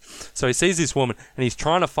contact with. So he sees this woman and he's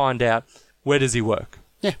trying to find out, where does he work?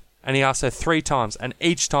 Yeah. And he asks her 3 times, and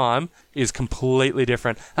each time is completely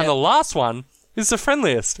different. And the last one is the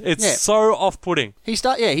friendliest. It's so off-putting. He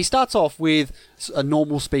starts off with a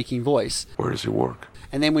normal speaking voice. Where does he work?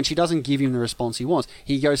 And then when she doesn't give him the response he wants,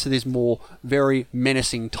 he goes to this more very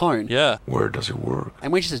menacing tone. Yeah. Where does he work?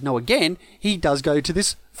 And when she says no again, he does go to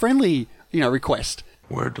this friendly, request.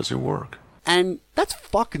 Where does he work? And that's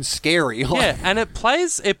fucking scary. Yeah, and it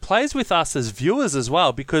plays with us as viewers as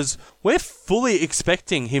well, because we're fully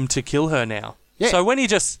expecting him to kill her now. Yeah. So when he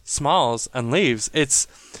just smiles and leaves, it's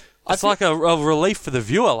like a relief for the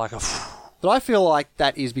viewer, like a... But I feel like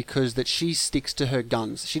that is because that she sticks to her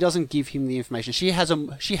guns. She doesn't give him the information. She has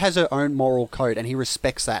her own moral code, and he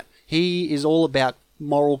respects that. He is all about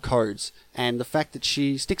moral codes, and the fact that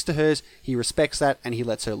she sticks to hers, he respects that, and he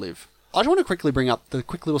lets her live. I just want to quickly bring up the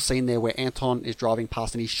quick little scene there where Anton is driving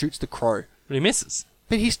past and he shoots the crow. But he misses.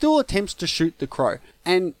 But he still attempts to shoot the crow.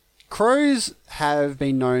 And crows have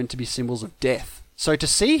been known to be symbols of death. So to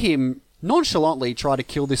see him nonchalantly try to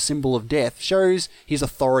kill this symbol of death shows his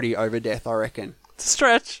authority over death, I reckon. It's a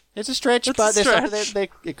stretch. It's a stretch, but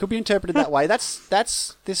it could be interpreted that way.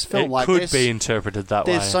 That's this film. It could be interpreted that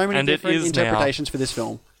way. There's so many different interpretations for this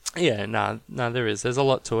film. Yeah, no, there is. There's a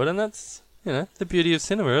lot to it, and that's, the beauty of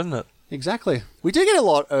cinema, isn't it? Exactly. We do get a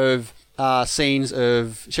lot of scenes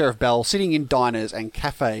of Sheriff Bell sitting in diners and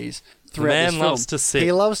cafes throughout this film. Loves to sit.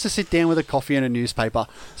 He loves to sit down with a coffee and a newspaper.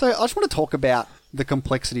 So I just want to talk about the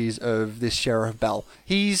complexities of this Sheriff Bell.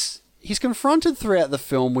 He's confronted throughout the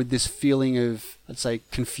film with this feeling of, let's say,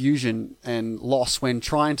 confusion and loss when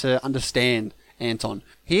trying to understand Anton.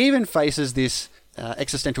 He even faces this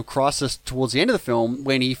existential crisis towards the end of the film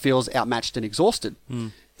when he feels outmatched and exhausted.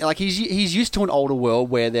 Like, he's used to an older world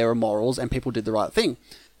where there are morals and people did the right thing.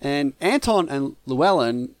 And Anton and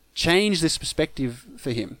Llewellyn change this perspective for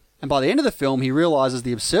him. And by the end of the film, he realises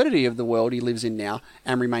the absurdity of the world he lives in now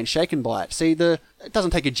and remains shaken by it. See, it doesn't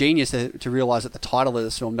take a genius to realise that the title of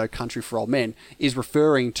this film, No Country for Old Men, is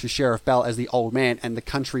referring to Sheriff Bell as the old man, and the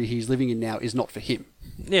country he's living in now is not for him.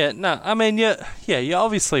 Yeah, no, I mean, yeah, you're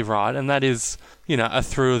obviously right, and that is, a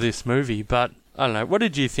through of this movie. But, I don't know, what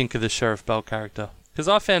did you think of the Sheriff Bell character? Because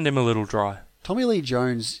I found him a little dry. Tommy Lee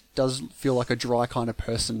Jones does feel like a dry kind of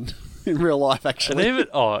person in real life, actually. And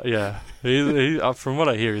he, from what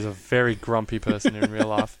I hear, he's a very grumpy person in real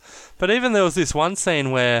life. But even there was this one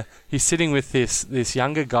scene where he's sitting with this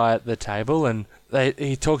younger guy at the table, and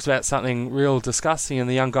he talks about something real disgusting, and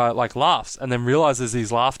the young guy laughs, and then realizes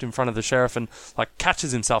he's laughed in front of the sheriff, and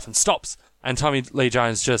catches himself and stops. And Tommy Lee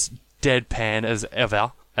Jones just deadpan as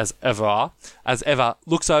ever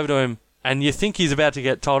looks over to him. And you think he's about to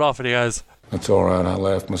get told off, and he goes, "That's all right, I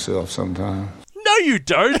laugh myself sometime." No, you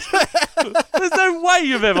don't. There's no way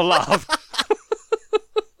you've ever laughed.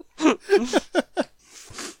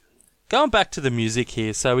 Going back to the music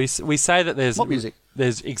here, so we say that there's... What music?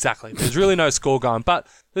 There's really no score going, but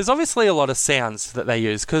there's obviously a lot of sounds that they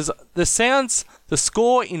use, because the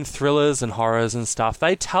score in thrillers and horrors and stuff,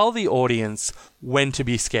 they tell the audience when to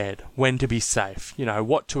be scared, when to be safe,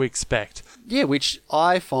 what to expect. Yeah, which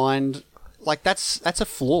I find... that's a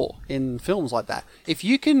flaw in films like that. If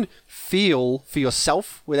you can feel for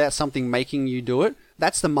yourself without something making you do it,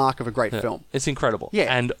 that's the mark of a great film. It's incredible.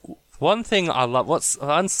 Yeah. And one thing I love,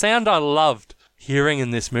 one sound I loved hearing in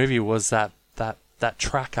this movie was that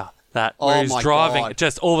tracker. Where he's driving, God.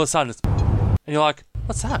 Just all of a sudden, and you're like,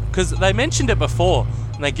 what's that? Because they mentioned it before,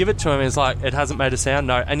 and they give it to him, and it's like, it hasn't made a sound,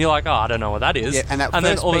 no. And you're like, I don't know what that is. Yeah, and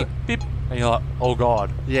then all beep, and you're like, oh God.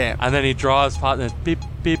 Yeah. And then he drives past, and it's beep,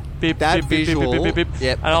 beep, beep, that beep, visual, beep, beep, beep, beep.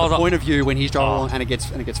 Yep, And the point of view when he's driving along, and it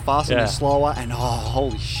gets faster and slower, and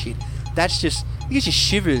holy shit. That's just, it gives you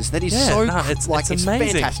shivers. That is it's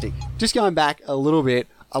amazing. Fantastic. Just going back a little bit,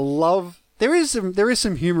 I love... There is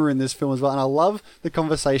some humour in this film as well, and I love the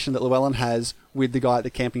conversation that Llewellyn has with the guy at the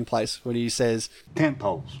camping place when he says... Tent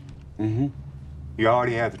poles. Mm-hmm. You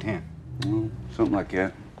already have the tent. Something like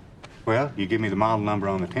that. Well, you give me the model number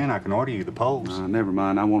on the tent, I can order you the poles. Never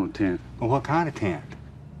mind, I want a tent. Well, what kind of tent?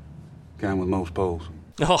 Kind with most poles.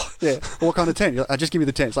 Oh. Yeah, what kind of tent? Just give me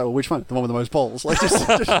the tent. It's like, well, which one? The one with the most poles.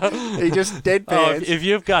 He just deadpans. Oh, if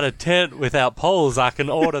you've got a tent without poles, I can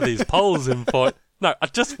order these poles in for it. No, I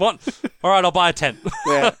just want... All right, I'll buy a tent.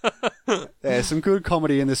 Yeah, some good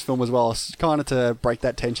comedy in this film as well, kind of to break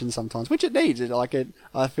that tension sometimes, which it needs.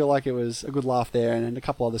 I feel like it was a good laugh there, and a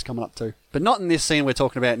couple others coming up too. But not in this scene we're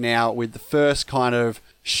talking about now, with the first kind of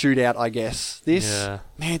shootout, I guess. This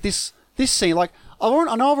scene, I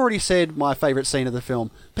know I've already said my favourite scene of the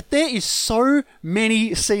film, but there is so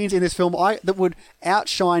many scenes in this film that would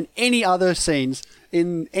outshine any other scenes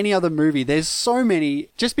in any other movie. There's so many.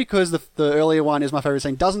 Just because the earlier one is my favourite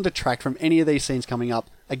scene doesn't detract from any of these scenes coming up.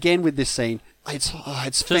 Again, with this scene, it's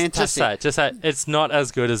fantastic. Just say it's not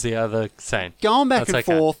as good as the other scene. Going back and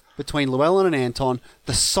forth between Llewellyn and Anton,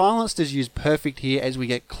 the silence is used perfect here as we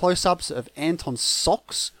get close-ups of Anton's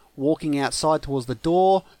socks walking outside towards the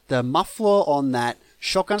door, the muffler on that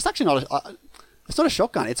shotgun. It's actually not a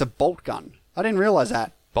shotgun, it's a bolt gun. I didn't realise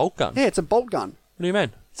that. Bolt gun? Yeah, it's a bolt gun. What do you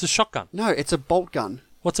mean? It's a shotgun. No, it's a bolt gun.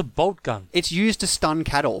 What's a bolt gun? It's used to stun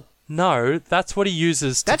cattle. No, that's what he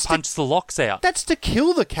uses to punch the locks out. That's to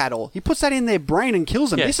kill the cattle. He puts that in their brain and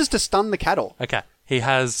kills them. Yeah. This is to stun the cattle. Okay. He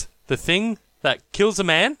has the thing that kills a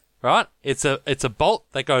man, right? It's a bolt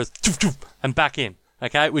that goes and back in,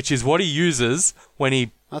 okay? Which is what he uses when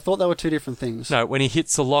he... I thought they were two different things. No, when he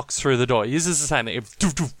hits the locks through the door. He uses the same thing.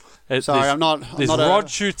 Sorry, I'm not... This rod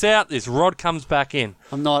shoots out, this rod comes back in.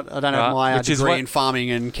 I don't have my degree in farming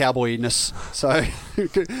and cowboyness, so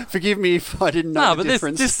forgive me if I didn't know the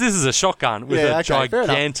difference. This is a shotgun with a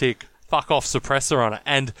gigantic fuck-off suppressor on it.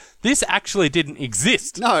 And this actually didn't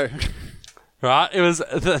exist. No. Right? It was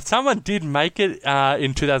someone did make it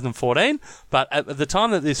in 2014, but at the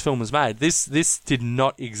time that this film was made, this did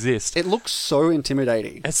not exist. It looks so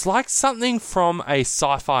intimidating. It's like something from a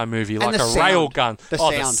sci-fi movie, And like the a sound. rail gun. The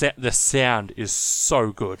sound. The sound is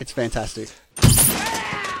so good. It's fantastic.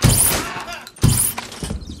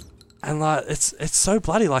 And like it's so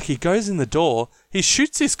bloody. Like he goes in the door, he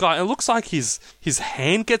shoots this guy, and it looks like his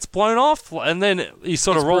hand gets blown off, and then he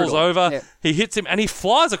sort of rolls over. Yeah. He hits him, and he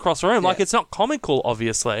flies across the room. Like it's not comical,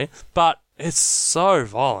 obviously, but it's so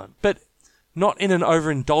violent. But not in an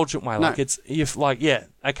overindulgent way. Like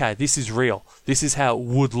okay, this is real. This is how it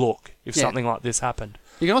would look if something like this happened.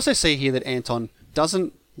 You can also see here that Anton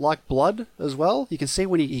doesn't like blood as well. You can see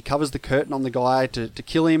when he covers the curtain on the guy to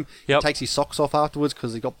kill him. He takes his socks off afterwards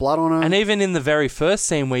because he got blood on him. And even in the very first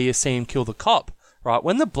scene where you see him kill the cop, right,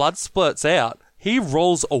 when the blood splurts out, he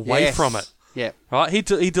rolls away from it. Yeah. Right? He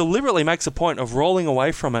deliberately makes a point of rolling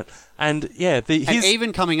away from it. And and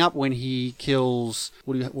even coming up when he kills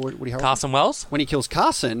Woody Harrelson? Carson Wells? When he kills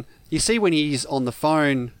Carson, you see when he's on the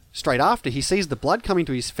phone straight after, he sees the blood coming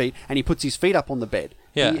to his feet and he puts his feet up on the bed.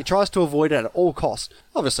 Yeah. He tries to avoid it at all costs.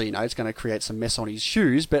 Obviously, it's going to create some mess on his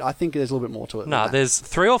shoes, but I think there's a little bit more to it. No, there's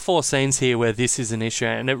 3 or 4 scenes here where this is an issue,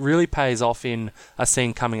 and it really pays off in a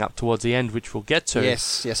scene coming up towards the end, which we'll get to.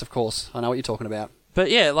 Yes, of course. I know what you're talking about.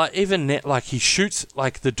 But yeah, like even he shoots,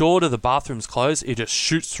 like the door to the bathroom's closed, he just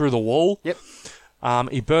shoots through the wall. Yep.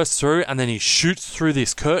 He bursts through, and then he shoots through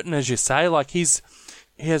this curtain, as you say. Like he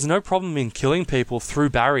has no problem in killing people through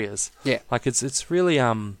barriers. Yeah. Like it's really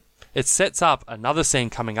it sets up another scene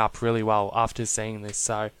coming up really well after seeing this.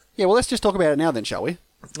 So yeah, well, let's just talk about it now then, shall we?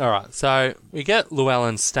 All right. So we get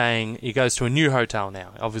Llewellyn staying. He goes to a new hotel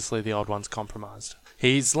now. Obviously, the old one's compromised.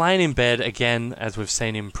 He's laying in bed again, as we've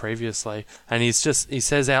seen him previously, and he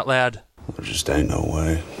says out loud, "There just ain't no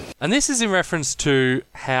way." And this is in reference to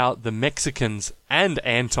how the Mexicans and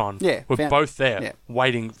Anton were both there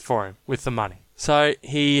waiting for him with the money. So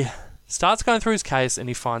he starts going through his case and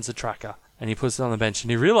he finds the tracker and he puts it on the bench and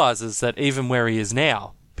he realizes that even where he is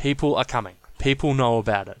now, people are coming. People know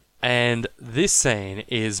about it. And this scene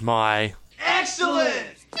is my... Excellent!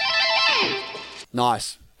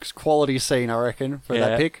 Nice. Quality scene, I reckon, for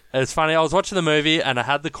that pick. It's funny. I was watching the movie and I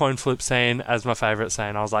had the coin flip scene as my favourite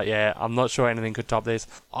scene. I was like, I'm not sure anything could top this.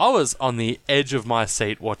 I was on the edge of my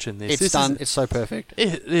seat watching this. It's so perfect.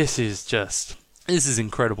 This is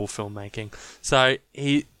incredible filmmaking. So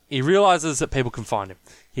he realises that people can find him.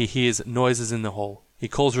 He hears noises in the hall. He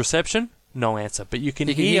calls reception, no answer. But you can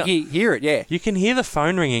hear it, yeah. You can hear the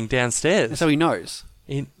phone ringing downstairs. And so he knows.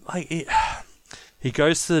 He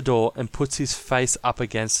goes to the door and puts his face up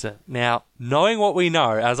against it. Now, knowing what we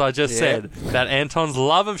know, as I just said, that Anton's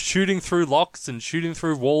love of shooting through locks and shooting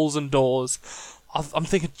through walls and doors, I'm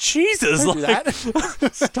thinking, Jesus, don't do that.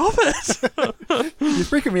 Stop it. You're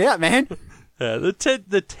freaking me out, man. Yeah,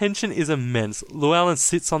 the tension is immense. Llewellyn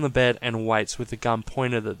sits on the bed and waits with the gun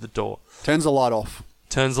pointed at the door. Turns the light off.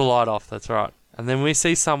 That's right. And then we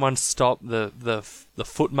see someone stop the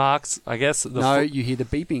foot marks, I guess. You hear the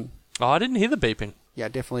beeping. Oh, I didn't hear the beeping. Yeah,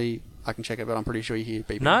 definitely. I can check it, but I'm pretty sure you hear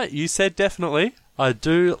beeping. No, you said definitely. I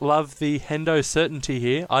do love the Hendo certainty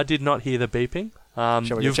here. I did not hear the beeping.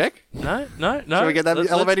 Shall we check? No. Shall we get that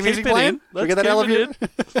elevator music playing? Let's get that elevator.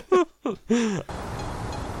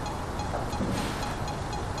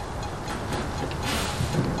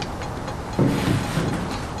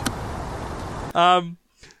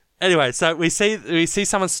 Anyway, so we see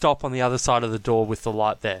someone stop on the other side of the door with the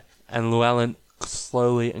light there, and Llewellyn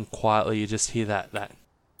slowly and quietly, you just hear that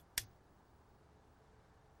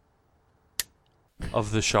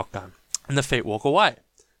of the shotgun, and the feet walk away,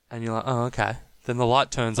 and you're like, oh, okay. Then the light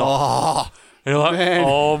turns off. And you're like, man.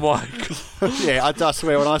 Oh my god. Yeah, I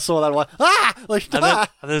swear when I saw that, I'm like,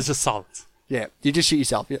 and there's just silence. Yeah, you just shoot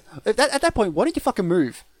yourself. Yeah. At that point, why didn't you fucking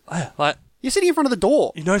move? Like, you're sitting in front of the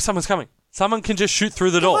door. You know someone's coming. Someone can just shoot through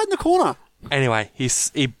the door. Right in the corner. Anyway, he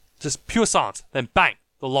just pure silence. Then bang,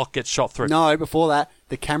 the lock gets shot through. No, before that,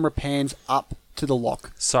 the camera pans up to the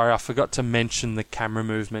lock. Sorry, I forgot to mention the camera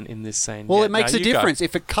movement in this scene. Well, Yeah, it makes no, a you go. difference.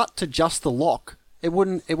 If it cut to just the lock, it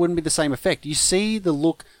wouldn't be the same effect. You see the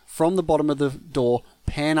look from the bottom of the door,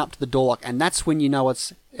 pan up to the door lock, and that's when you know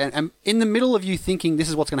it's... And in the middle of you thinking this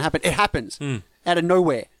is what's going to happen, it happens. Out of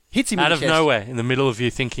nowhere. Hits him in Out the of chest. nowhere, in the middle of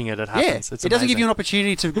you thinking it happens. Yeah, It's it doesn't give amazing. you an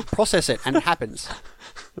opportunity to process it, and it happens.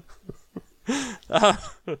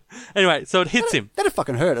 Anyway, so it hits him. That'd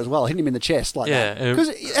fucking hurt as well, hitting him in the chest like Yeah, that. Because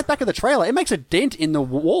at the back of the trailer, it makes a dent in the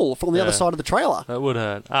wall from the other Yeah. side of the trailer. That would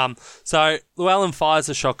hurt. So Llewellyn fires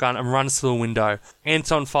the shotgun and runs to the window.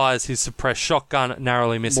 Anton fires his suppressed shotgun,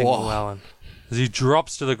 narrowly missing Whoa. Llewellyn. As he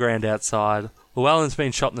drops to the ground outside, Llewellyn's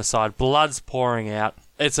been shot in the side, blood's pouring out.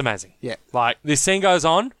 It's amazing. Yeah. Like, this scene goes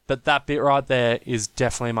on, but that bit right there is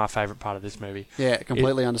definitely my favourite part of this movie. Yeah,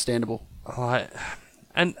 completely understandable.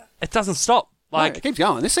 And it doesn't stop. Like, No, it keeps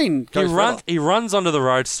going. This scene goes forever. he runs onto the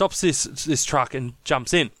road, stops this truck, and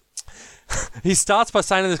jumps in. He starts by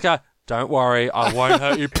saying to this guy, "Don't worry, I won't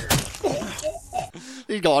hurt you."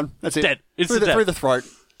 He's gone. That's it. Dead. Through the throat.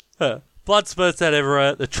 Blood spurts out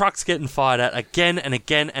everywhere. The truck's getting fired at again and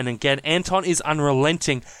again and again. Anton is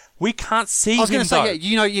unrelenting. We can't see him. I was going to though. say,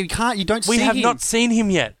 yeah, you don't see We him. have not seen him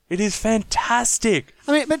yet. It is fantastic.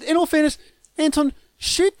 I mean, but in all fairness, Anton,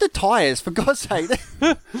 shoot the tyres, for God's sake.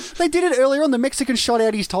 They did it earlier on. The Mexican shot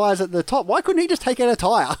out his tyres at the top. Why couldn't he just take out a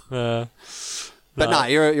tyre? But no,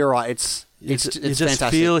 you're right. It's you just fantastic.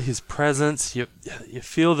 feel his presence. You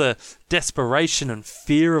feel the desperation and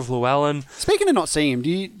fear of Llewellyn. Speaking of not seeing him, do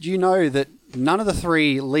you know that none of the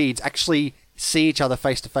three leads actually see each other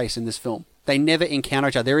face to face in this film? They never encounter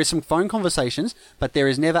each other. There is some phone conversations, but there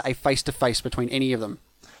is never a face to face between any of them.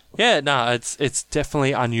 Yeah, no, it's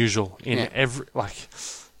definitely unusual in every, like,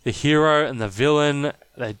 the hero and the villain.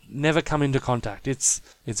 They never come into contact. It's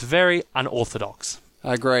very unorthodox.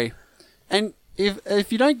 I agree. And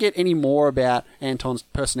if you don't get any more about Anton's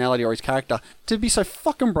personality or his character, to be so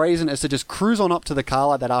fucking brazen as to just cruise on up to the car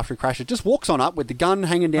like that after he crashes, just walks on up with the gun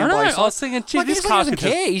hanging down by his side. I was thinking, gee, this he car doesn't could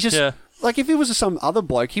have- care. He's just like, if it was some other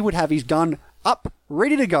bloke, he would have his gun up,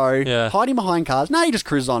 ready to go, hiding behind cars. No, he just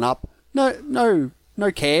cruises on up.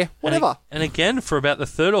 No care, whatever. And again, for about the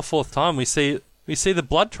third or fourth time, we see the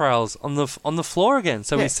blood trails on the floor again.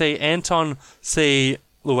 So we see Anton see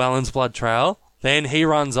Llewellyn's blood trail. Then he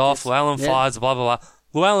runs off. Llewellyn fires. Blah blah blah.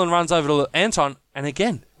 Llewellyn runs over to Anton, and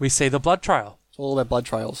again we see the blood trail. It's all about blood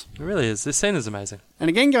trails. It really is. This scene is amazing. And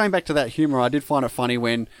again, going back to that humour, I did find it funny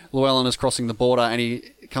when Llewellyn is crossing the border and he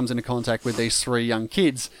comes into contact with these three young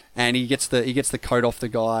kids, and he gets the coat off the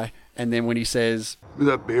guy, and then when he says, With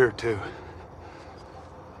that beer, too.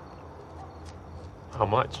 How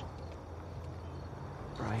much?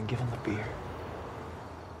 Brian, give him the beer.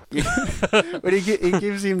 but he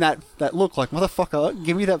gives him that look like, motherfucker,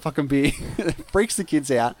 give me that fucking beer. It freaks the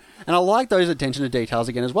kids out. And I like those attention to details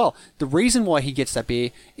again as well. The reason why he gets that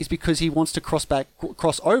beer is because he wants to cross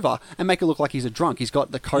over and make it look like he's a drunk. He's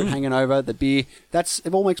got the coat hanging over, the beer.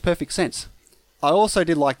 It all makes perfect sense. I also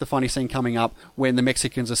did like the funny scene coming up when the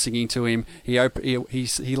Mexicans are singing to him. He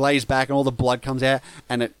lays back and all the blood comes out,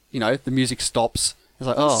 and the music stops. It's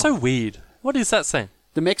like, oh, It's so weird. What is that scene?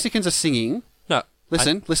 The Mexicans are singing. No.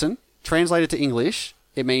 Listen. Translated to English,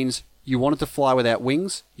 it means you wanted to fly without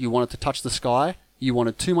wings, you wanted to touch the sky, you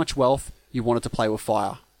wanted too much wealth, you wanted to play with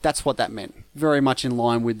fire. That's what that meant. Very much in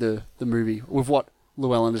line with the movie, with what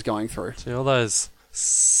Llewellyn is going through. See, all those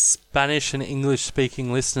Spanish and English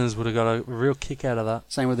speaking listeners would have got a real kick out of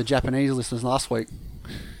that. Same with the Japanese listeners last week.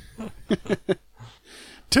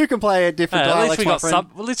 Two can play at different dialects, my friend.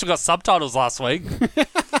 At least we got subtitles last week.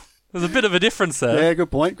 There's a bit of a difference there. Yeah, good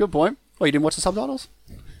point. Oh, you didn't watch the subtitles?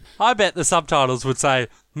 I bet the subtitles would say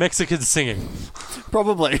Mexicans singing.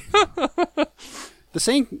 Probably. The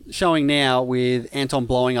scene showing now with Anton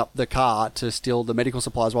blowing up the car to steal the medical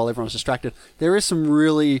supplies while everyone's distracted, there is some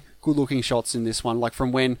really good-looking shots in this one. Like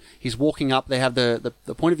from when he's walking up, they have the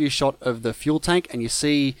point of view shot of the fuel tank, and you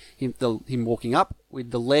see him walking up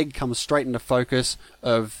with the leg comes straight into focus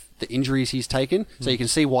of the injuries he's taken, so you can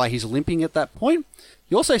see why he's limping at that point.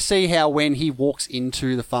 You also see how when he walks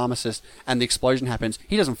into the pharmacist and the explosion happens,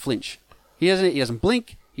 he doesn't flinch. He doesn't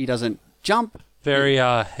blink. He doesn't jump. Very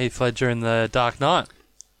Heath Ledger in The Dark Knight.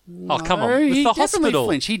 Oh, come on. With He the definitely hospital.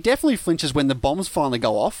 flinch. He definitely flinches when the bombs finally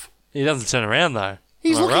go off. He doesn't turn around, though.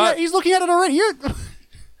 He's Am I right? He's looking at it already.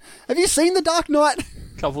 Have you seen The Dark Knight?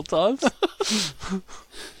 Couple times.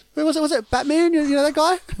 Was it Batman? You know that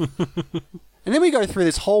guy? And then we go through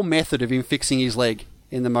this whole method of him fixing his leg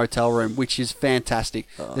in the motel room, which is fantastic.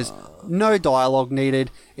 There's no dialogue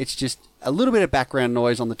needed. It's just a little bit of background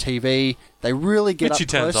noise on the TV. They really get Which he up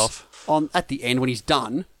turns close off. at the end when he's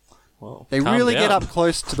done. Well, They calm really get down. up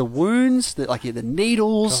close to the wounds, the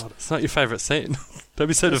needles. God, it's not your favourite scene. Don't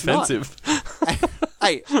be so It's not. defensive.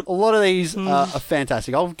 Hey, a lot of these are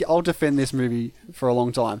fantastic. I'll defend this movie for a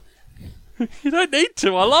long time. You don't need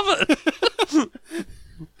to. I love it.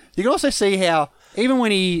 You can also see how even when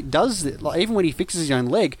he does it, like even when he fixes his own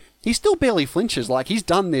leg, he still barely flinches. Like he's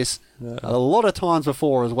done this a lot of times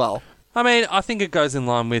before as well. I mean, I think it goes in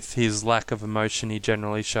line with his lack of emotion he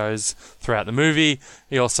generally shows throughout the movie.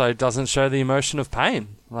 He also doesn't show the emotion of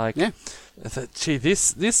pain. Like, gee,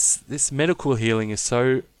 this medical healing is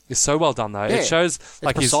so well done though. Yeah, it shows it's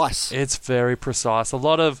like precise. It's very precise. A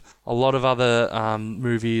lot of other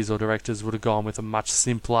movies or directors would have gone with a much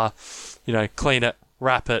simpler, clean it,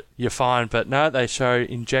 wrap it, you're fine. But no, they show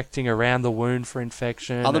injecting around the wound for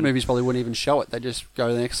infection. Other movies probably wouldn't even show it. They just go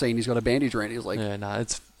to the next scene. He's got a bandage around his leg. Yeah, no,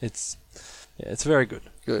 it's very good.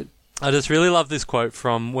 Good. I just really love this quote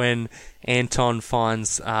from when Anton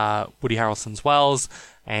finds Woody Harrelson's Wells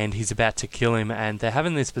and he's about to kill him, and they're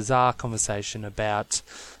having this bizarre conversation about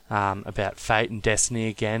fate and destiny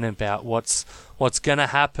again, about what's going to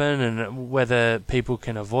happen and whether people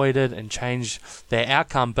can avoid it and change their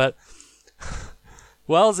outcome. But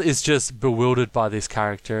Wells is just bewildered by this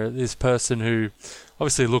character, this person who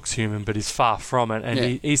obviously looks human but is far from it,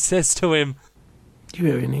 and he says to him, "Do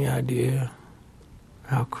you have any idea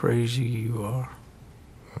how crazy you are?"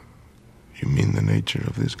 You mean the nature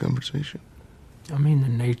of this conversation? I mean the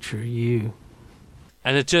nature of you.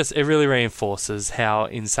 And it really reinforces how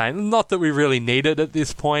insane, not that we really need it at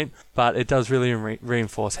this point, but it does really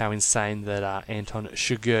reinforce how insane that Anton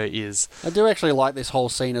Chigurh is. I do actually like this whole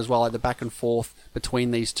scene as well, like the back and forth between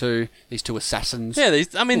these two assassins. Yeah,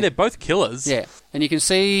 they're both killers. Yeah, and you can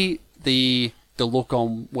see the look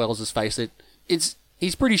on Wells's face.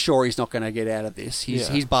 He's pretty sure he's not going to get out of this.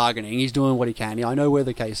 He's bargaining. He's doing what he can. Yeah, I know where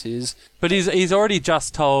the case is. But he's already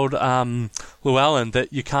just told Llewellyn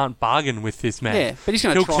that you can't bargain with this man. Yeah, but he's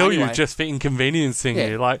going to try He'll kill anyway. you just for inconveniencing Yeah.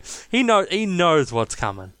 you. Like he knows what's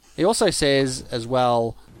coming. He also says as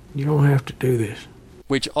well, "You don't have to do this,"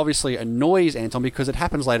 which obviously annoys Anton because it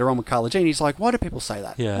happens later on with Carla Jean. He's like, why do people say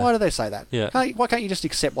that? Yeah. Why do they say that? Yeah. Why can't you just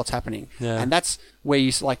accept what's happening? Yeah. And that's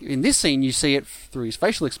where like in this scene, you see it through his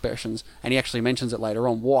facial expressions, and he actually mentions it later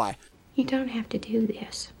on. Why? You don't have to do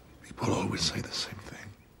this. People always say the same thing.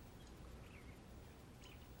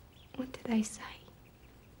 What do they say?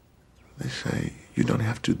 They say, you don't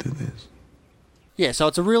have to do this. Yeah, so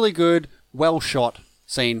it's a really good, well-shot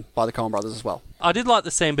scene by the Coen brothers as well. I did like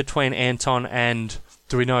the scene between Anton and,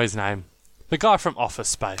 do we know his name? The guy from Office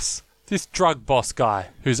Space. This drug boss guy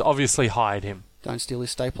who's obviously hired him. Don't steal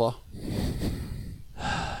his stapler.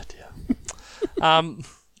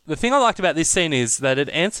 The thing I liked about this scene is that it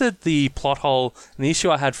answered the plot hole and the issue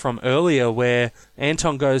I had from earlier where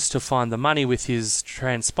Anton goes to find the money with his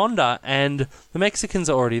transponder and the Mexicans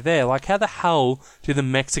are already there. Like, how the hell do the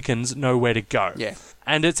Mexicans know where to go? Yeah.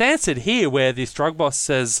 And it's answered here where this drug boss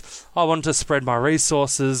says, I wanted to spread my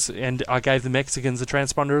resources and I gave the Mexicans a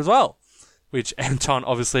transponder as well, which Anton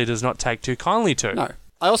obviously does not take too kindly to. No.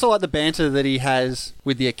 I also like the banter that he has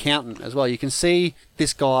with the accountant as well. You can see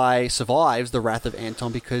this guy survives the wrath of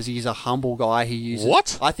Anton because he's a humble guy. He uses...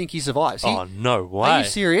 What? I think he survives. Oh, no way. Are you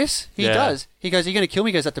serious? He Yeah. does. He goes, are you going to kill me?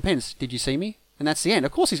 He goes, that depends. Did you see me? And that's the end.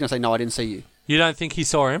 Of course he's going to say, no, I didn't see you. You don't think he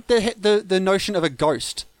saw him? The notion of a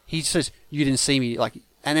ghost. He says, you didn't see me. Like,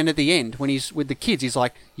 and then at the end, when he's with the kids, he's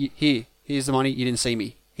like, here's the money, you didn't see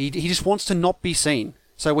me. He just wants to not be seen.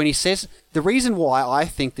 So when he says... The reason why I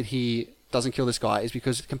think that he doesn't kill this guy is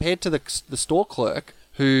because compared to the store clerk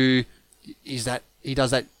who is that he does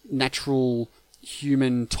that natural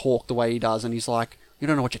human talk the way he does, and he's like, you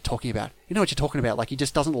don't know what you're talking about. You know what you're talking about. Like, he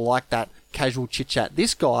just doesn't like that casual chit chat.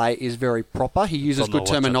 This guy is very proper. He uses good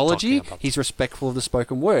terminology. He's respectful of the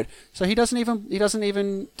spoken word. So he doesn't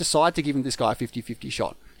even decide to give this guy a 50-50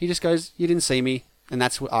 shot. He just goes, you didn't see me, and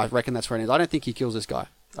I reckon that's where it is. I don't think he kills this guy.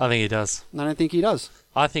 I think he does. I don't think he does.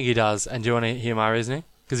 I think he does. And do you want to hear my reasoning?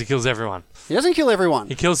 Because he kills everyone. He doesn't kill everyone.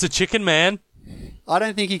 He kills the chicken man. I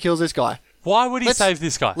don't think he kills this guy. Why would he save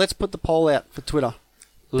this guy? Let's put the poll out for Twitter.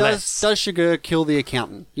 Does Chigurh kill the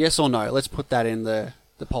accountant? Yes or no? Let's put that in the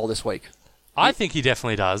poll this week. I think he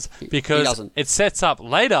definitely does, he because doesn't. it sets up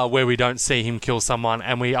later where we don't see him kill someone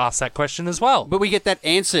and we ask that question as well. But we get that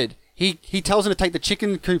answered. He tells him to take the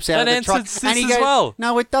chicken coops out That of the truck. answers And he this as goes, well.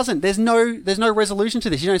 no, it doesn't. There's no resolution to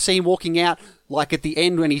this. You don't see him walking out like at the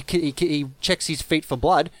end when he checks his feet for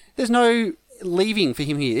blood. There's no leaving for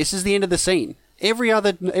him here. This is the end of the scene. Every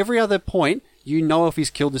other point, you know if he's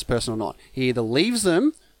killed this person or not. He either leaves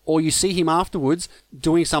them or you see him afterwards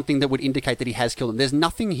doing something that would indicate that he has killed them. There's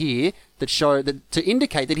nothing here to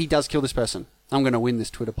indicate that he does kill this person. I'm going to win this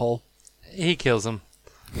Twitter poll. He kills him.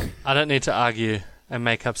 I don't need to argue and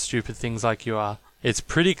make up stupid things like you are. It's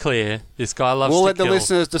pretty clear this guy loves to kill. We'll let the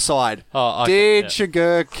listeners decide. Oh, okay, Did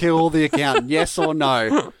Chigurh kill the accountant? Yes or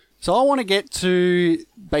no? So I want to get to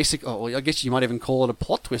basic... Oh, I guess you might even call it a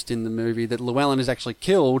plot twist in the movie that Llewellyn is actually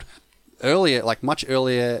killed earlier, like much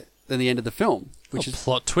earlier than the end of the film. Which is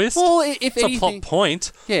plot twist? Well, if it's anything... a plot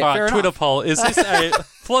point. Yeah, all right, fair Twitter enough. poll. Is this a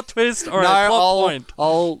plot twist or a plot point?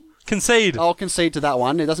 I'll concede. I'll concede to that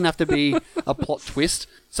one. It doesn't have to be a plot twist.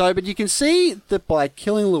 So, but you can see that by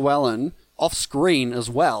killing Llewellyn off screen as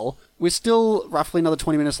well, we're still roughly another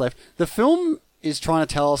 20 minutes left. The film is trying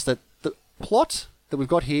to tell us that the plot that we've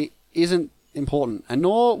got here isn't important, and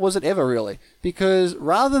nor was it ever really, because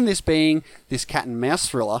rather than this being this cat and mouse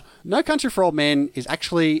thriller, No Country for Old Men is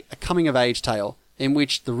actually a coming of age tale in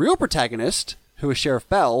which the real protagonist, who is Sheriff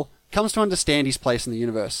Bell, comes to understand his place in the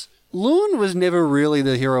universe. Lewin was never really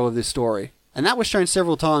the hero of this story, and that was shown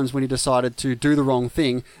several times when he decided to do the wrong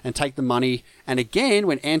thing and take the money, and again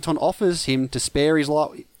when Anton offers him to spare his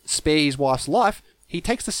wife's life, he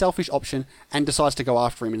takes the selfish option and decides to go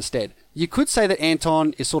after him instead. You could say that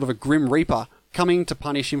Anton is sort of a grim reaper coming to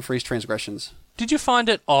punish him for his transgressions. Did you find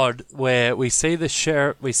it odd where we see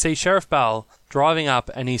Sheriff Bell driving up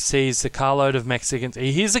and he sees the carload of Mexicans,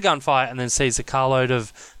 he hears a gunfire and then sees the carload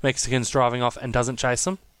of Mexicans driving off and doesn't chase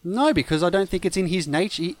them? No, because I don't think it's in his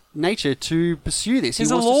nature to pursue this.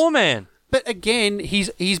 He's a lawman. But again,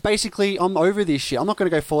 he's basically, I'm over this shit. I'm not going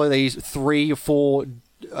to go follow these 3 or 4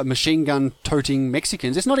 machine gun toting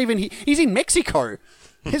Mexicans. It's not even he's in Mexico.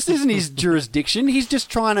 This isn't his jurisdiction. He's just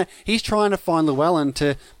trying to find Llewellyn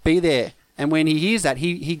to be there. And when he hears that,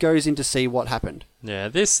 he goes in to see what happened. Yeah,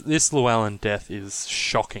 this Llewellyn death is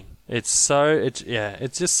shocking. It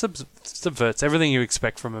just subverts everything you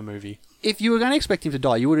expect from a movie. If you were going to expect him to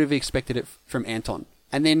die, you would have expected it from Anton.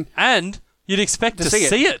 And you'd expect to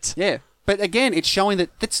see it. Yeah. But again, it's showing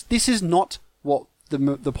that this is not what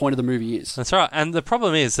the point of the movie is. That's right. And the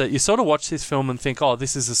problem is that you sort of watch this film and think, oh,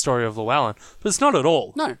 this is the story of Llewellyn. But it's not at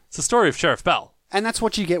all. No. It's the story of Sheriff Bell. And that's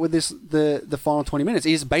what you get with the final 20 minutes,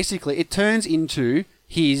 is basically it turns into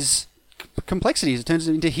his complexities. It turns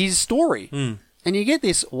into his story. Mm. And you get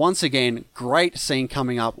this, once again, great scene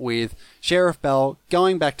coming up with Sheriff Bell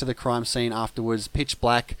going back to the crime scene afterwards, pitch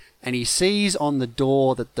black, and he sees on the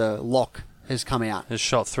door that the lock has come out. Has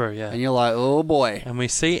shot through, yeah. And you're like, oh boy. And we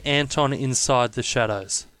see Anton inside the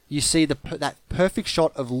shadows. You see that perfect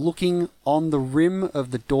shot of looking on the rim of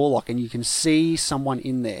the door lock, and you can see someone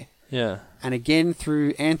in there. Yeah. And again,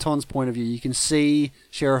 through Anton's point of view, you can see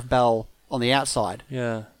Sheriff Bell on the outside.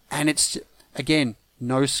 Yeah. And it's, again,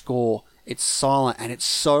 no score. It's silent, and it's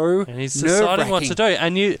so And he's deciding what to do.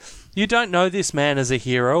 And you don't know this man as a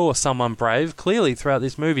hero or someone brave, clearly, throughout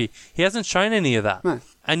this movie. He hasn't shown any of that. No.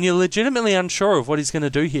 And you're legitimately unsure of what he's going to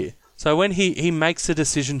do here. So when he makes a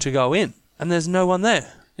decision to go in, and there's no one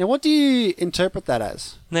there. Now, what do you interpret that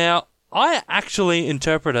as? Now, I actually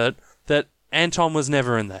interpret it that Anton was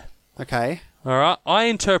never in there. Okay. All right. I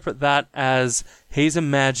interpret that as he's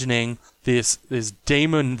imagining this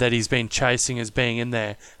demon that he's been chasing as being in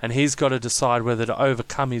there, and he's got to decide whether to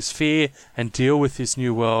overcome his fear and deal with this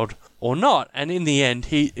new world or not. And in the end,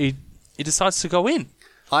 he decides to go in.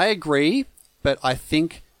 I agree, but I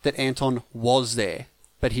think that Anton was there,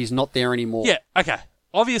 but he's not there anymore. Yeah. Okay.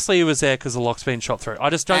 Obviously, he was there because the lock's been shot through. I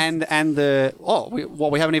just don't.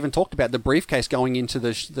 We haven't even talked about the briefcase going into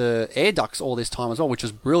the air ducts all this time as well, which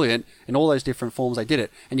was brilliant in all those different forms they did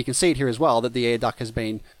it. And you can see it here as well that the air duct has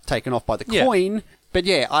been taken off by the coin. But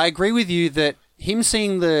yeah, I agree with you that him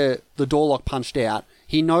seeing the door lock punched out,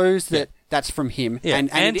 he knows that that's from him. Yeah.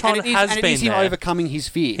 And Anton has been him there. overcoming his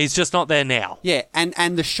fear. He's just not there now. Yeah,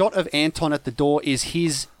 and the shot of Anton at the door is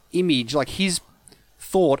his image, like his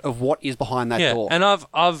thought of what is behind that door. And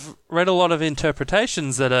I've read a lot of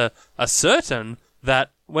interpretations that are certain that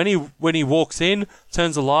when he walks in,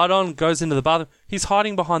 turns the light on, goes into the bathroom, he's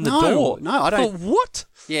hiding behind the door. No, I don't. But what?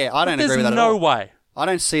 Yeah, I don't agree with that There's at all. no way. I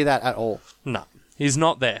don't see that at all. No, he's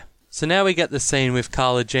not there. So now we get the scene with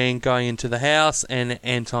Carla Jean going into the house and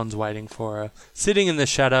Anton's waiting for her, sitting in the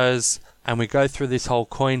shadows, and we go through this whole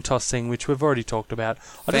coin toss thing, which we've already talked about.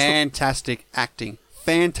 Fantastic acting,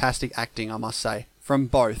 I must say, from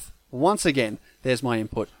both. Once again, there's my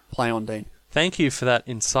input. Play on, Dean. Thank you for that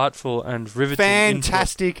insightful and riveting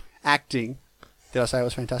fantastic acting. Did I say it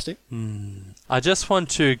was fantastic? I just want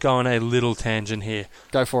to go on a little tangent here.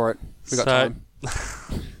 Go for it. We got time.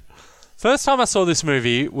 First time I saw this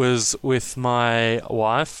movie was with my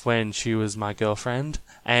wife when she was my girlfriend.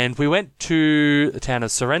 And we went to the town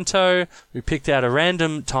of Sorrento. We picked out a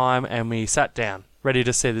random time and we sat down, ready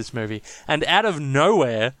to see this movie. And out of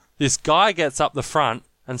nowhere, this guy gets up the front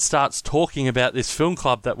and starts talking about this film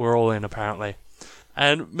club that we're all in, apparently.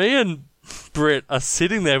 And me and Britt are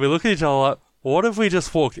sitting there, we look at each other like, what have we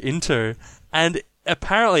just walked into? And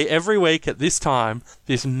apparently every week at this time,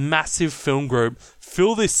 this massive film group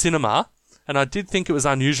fill this cinema, and I did think it was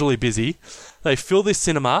unusually busy. They fill this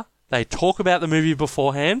cinema, they talk about the movie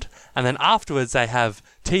beforehand, and then afterwards they have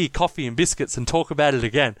tea, coffee, and biscuits and talk about it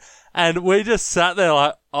again. And we just sat there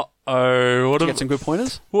like, uh-oh. Did you get some good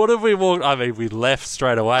pointers? What have we walked? I mean, we left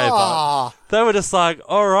straight away, but they were just like,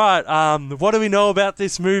 all right, what do we know about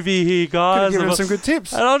this movie here, guys? Give them some good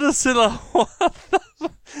tips. And I'll just sit like, what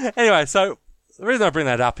the Anyway, so the reason I bring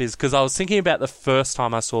that up is because I was thinking about the first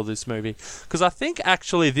time I saw this movie, because I think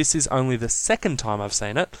actually this is only the second time I've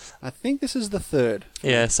seen it. I think this is the third.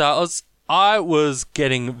 Yeah, so I was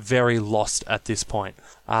getting very lost at this point.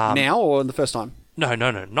 Now or the first time? No,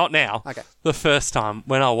 not now. Okay. The first time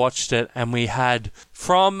when I watched it, and we had,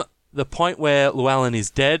 from the point where Llewellyn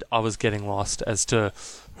is dead, I was getting lost as to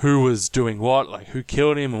who was doing what, like who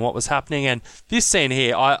killed him and what was happening. And this scene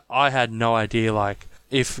here, I had no idea, like,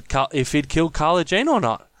 if he'd killed Carla Jean or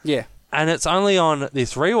not. Yeah. And it's only on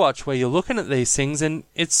this rewatch where you're looking at these things and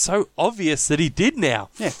it's so obvious that he did now.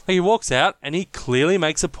 Yeah. Like, he walks out and he clearly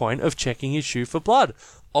makes a point of checking his shoe for blood.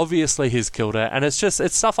 Obviously he's killed her, and it's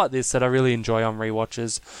stuff like this that I really enjoy on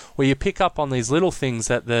rewatches, where you pick up on these little things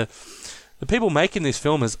that the people making this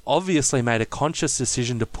film has obviously made a conscious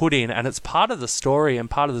decision to put in, and it's part of the story and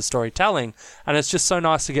part of the storytelling, and it's just so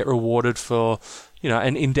nice to get rewarded for,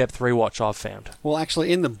 an in-depth rewatch I've found. Well,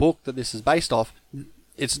 actually, in the book that this is based off,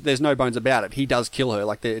 there's no bones about it. He does kill her.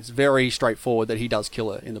 Like, it's very straightforward that he does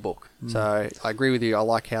kill her in the book. So I agree with you. I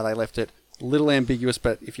like how they left it a little ambiguous,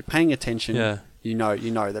 but if you're paying attention, you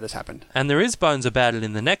know that it's happened. And there is bones about it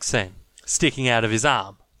in the next scene, sticking out of his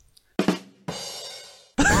arm. I'm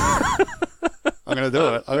going to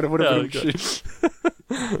do it. I'm going to put it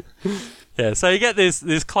in. Yeah, so you get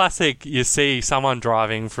this classic, you see someone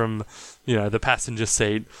driving from, the passenger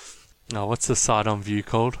seat. Oh, what's the side-on view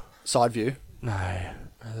called? Side view. No.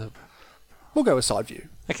 We'll go with side view.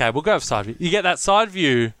 Okay, we'll go with side view. You get that side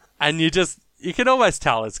view, and you can almost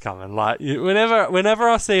tell it's coming. Like, whenever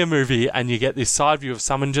I see a movie and you get this side view of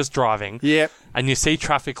someone just driving, yep, and you see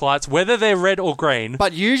traffic lights, whether they're red or green.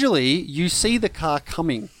 But usually you see the car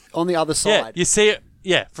coming on the other side. Yeah, you see it.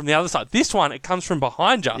 Yeah, from the other side. This one, it comes from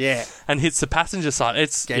behind you. Yeah, and hits the passenger side.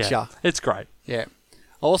 It's great. Yeah,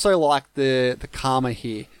 I also like the karma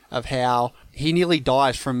here of how he nearly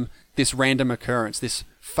dies from this random occurrence, this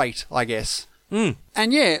fate, I guess. And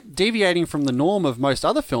yeah, deviating from the norm of most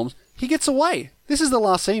other films, he gets away. This is the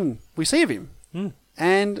last scene we see of him.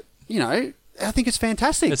 And, I think it's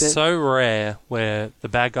fantastic. It's so rare where the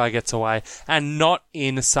bad guy gets away and not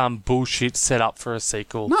in some bullshit set up for a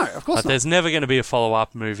sequel. No, of course not. There's never going to be a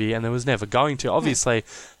follow-up movie, and there was never going to, obviously. Yeah.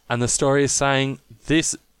 And the story is saying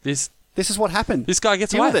this is what happened. This guy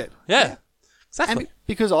gets Deal away with it. Yeah, exactly. And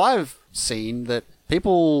because I've seen that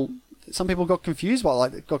some people got confused, but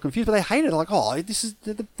they hate it. Like, oh, this is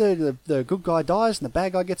the good guy dies and the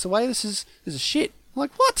bad guy gets away. This is shit. I'm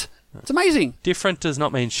like, what? It's amazing. Different does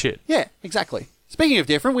not mean shit. Yeah, exactly. Speaking of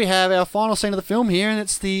different, we have our final scene of the film here, and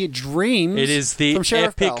it's the dreams. It is the from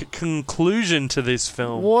Sheriff epic Bell. Conclusion to this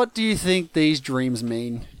film. What do you think these dreams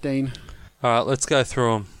mean, Dean? All right, let's go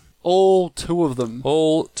through them. All two of them.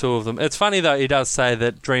 All two of them. It's funny, though, he does say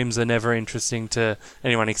that dreams are never interesting to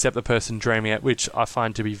anyone except the person dreaming it, which I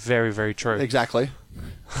find to be very, very true. Exactly.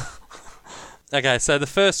 Okay, so the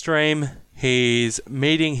first dream, he's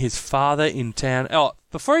meeting his father in town. Oh,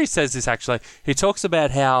 before he says this, actually, he talks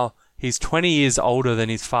about how he's 20 years older than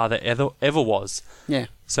his father ever was. Yeah.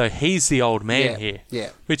 So he's the old man here. Yeah.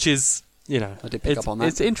 Which is, I did pick up on that.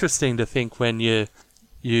 It's interesting to think when you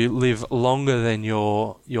live longer than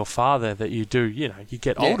your father that you do, you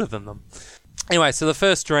get older than them. Anyway, so the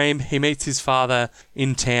first dream, he meets his father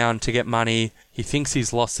in town to get money. He thinks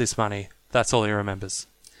he's lost this money. That's all he remembers.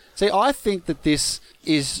 See, I think that this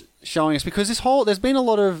is showing us, because there's been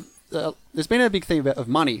a big thing of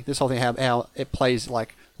money. This whole thing, how it plays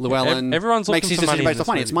like Llewellyn everyone's makes looking his for money decision based off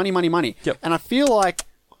money. It's money. Yep. And I feel like,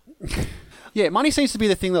 money seems to be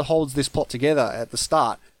the thing that holds this plot together at the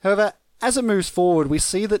start. However, as it moves forward, we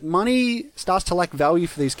see that money starts to lack value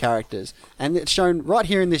for these characters. And it's shown right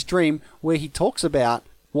here in this dream where he talks about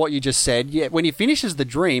what you just said. Yet when he finishes the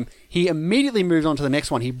dream, he immediately moves on to the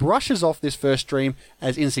next one. He brushes off this first dream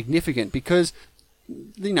as insignificant because,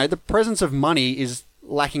 the presence of money is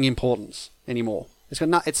lacking importance anymore.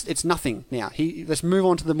 It's nothing now. Let's move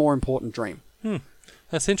on to the more important dream.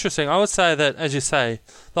 That's interesting. I would say that, as you say,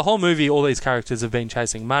 the whole movie, all these characters have been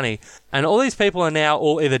chasing money, and all these people are now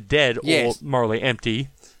all either dead or morally empty,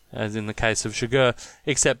 as in the case of Chigurh,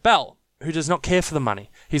 except Bell, who does not care for the money.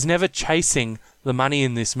 He's never chasing the money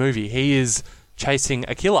in this movie. He is chasing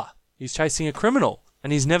a killer. He's chasing a criminal,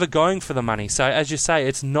 and he's never going for the money. So, as you say,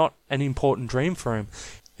 it's not an important dream for him.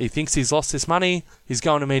 He thinks he's lost this money. He's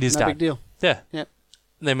going to meet his dad. No big deal. Yeah. Yep.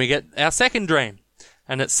 Then we get our second dream,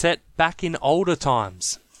 and it's set back in older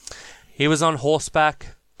times. He was on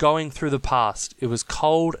horseback, going through the past. It was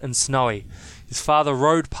cold and snowy. His father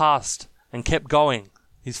rode past and kept going.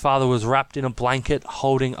 His father was wrapped in a blanket,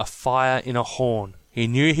 holding a fire in a horn. He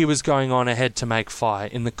knew he was going on ahead to make fire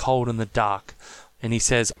in the cold and the dark. And he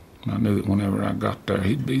says, I knew that whenever I got there,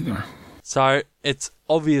 he'd be there. So it's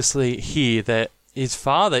obviously here that his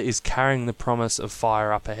father is carrying the promise of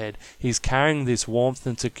fire up ahead. He's carrying this warmth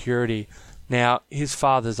and security. Now, his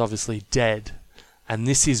father's obviously dead, and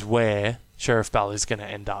this is where Sheriff Bell is going to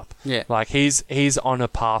end up. Yeah. Like, he's on a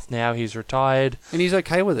path now. He's retired. And he's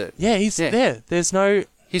okay with it. Yeah, he's there. There's no...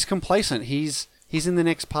 He's complacent. He's in the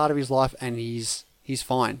next part of his life, and he's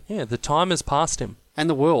fine. Yeah, the time has passed him. And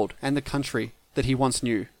the world, and the country that he once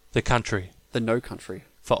knew. The country. The no country.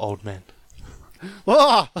 For old men.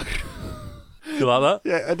 Oh! You like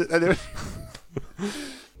that? Yeah.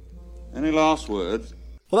 Any last words?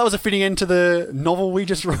 Well, that was a fitting end to the novel we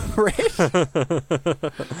just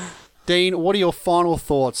read. Dean, what are your final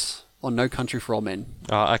thoughts on No Country for Old Men?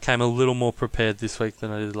 I came a little more prepared this week than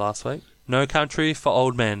I did last week. No Country for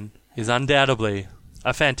Old Men is undoubtedly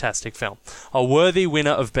a fantastic film. A worthy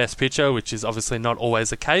winner of Best Picture, which is obviously not always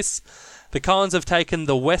the case. The Coens have taken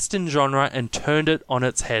the Western genre and turned it on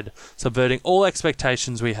its head, subverting all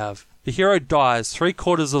expectations we have. The hero dies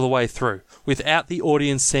 3/4 of the way through, without the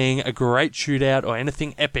audience seeing a great shootout or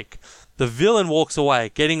anything epic. The villain walks away,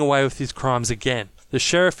 getting away with his crimes again. The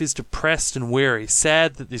sheriff is depressed and weary,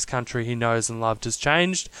 sad that this country he knows and loved has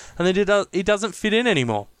changed, and that he doesn't fit in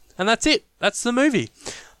anymore. And that's it. That's the movie.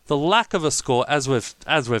 The lack of a score, as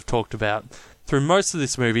we've talked about, through most of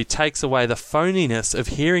this movie takes away the phoniness of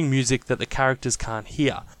hearing music that the characters can't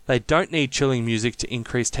hear. They don't need chilling music to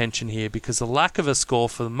increase tension here because the lack of a score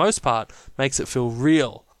for the most part makes it feel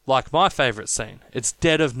real. Like my favourite scene. It's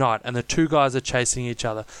dead of night and the two guys are chasing each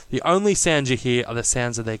other. The only sounds you hear are the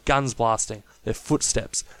sounds of their guns blasting, their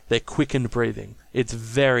footsteps, their quickened breathing. It's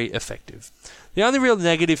very effective. The only real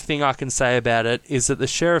negative thing I can say about it is that the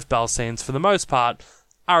Sheriff Bell scenes, for the most part,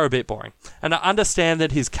 are a bit boring. And I understand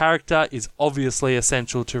that his character is obviously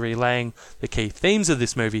essential to relaying the key themes of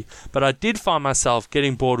this movie, but I did find myself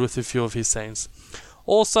getting bored with a few of his scenes.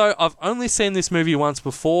 Also, I've only seen this movie once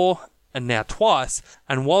before, and now twice,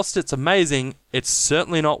 and whilst it's amazing, it's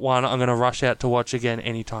certainly not one I'm going to rush out to watch again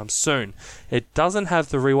anytime soon. It doesn't have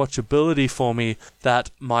the rewatchability for me that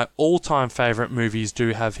my all-time favourite movies do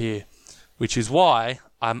have here, which is why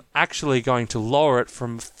I'm actually going to lower it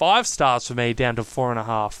from 5 stars for me down to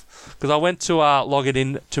 4.5. Because I went to log it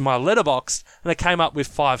in to my Letterboxd and it came up with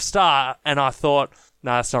 5 star, and I thought,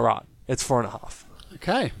 no, that's not right. It's 4.5.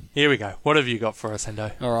 Okay. Here we go. What have you got for us,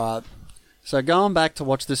 Hendo? All right. So going back to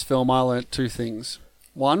watch this film, I learnt 2 things.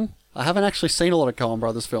 1, I haven't actually seen a lot of Coen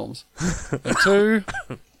Brothers films. And 2,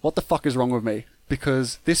 what the fuck is wrong with me?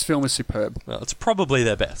 Because this film is superb. Well, it's probably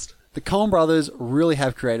their best. The Coen Brothers really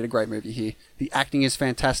have created a great movie here. The acting is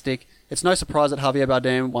fantastic. It's no surprise that Javier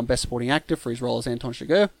Bardem won Best Supporting Actor for his role as Anton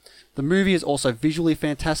Chigurh. The movie is also visually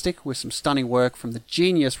fantastic, with some stunning work from the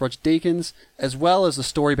genius Roger Deakins, as well as the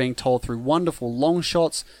story being told through wonderful long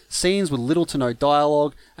shots, scenes with little to no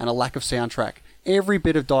dialogue, and a lack of soundtrack. Every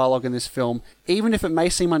bit of dialogue in this film, even if it may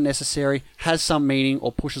seem unnecessary, has some meaning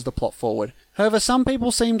or pushes the plot forward. However, some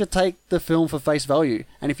people seem to take the film for face value,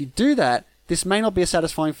 and if you do that, this may not be a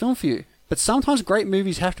satisfying film for you. But sometimes great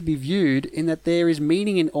movies have to be viewed in that there is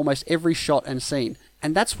meaning in almost every shot and scene.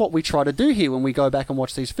 And that's what we try to do here when we go back and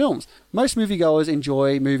watch these films. Most moviegoers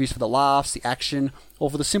enjoy movies for the laughs, the action, or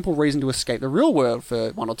for the simple reason to escape the real world for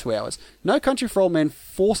 1 or 2 hours. No Country for Old Men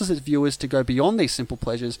forces its viewers to go beyond these simple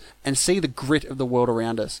pleasures and see the grit of the world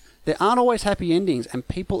around us. There aren't always happy endings, and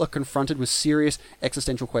people are confronted with serious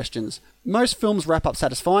existential questions. Most films wrap up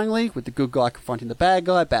satisfyingly, with the good guy confronting the bad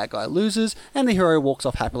guy loses, and the hero walks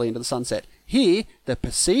off happily into the sunset. Here, the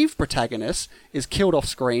perceived protagonist is killed off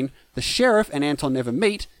screen, the sheriff and Anton never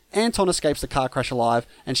meet, Anton escapes the car crash alive,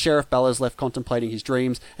 and Sheriff Bell is left contemplating his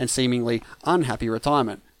dreams and seemingly unhappy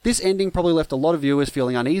retirement. This ending probably left a lot of viewers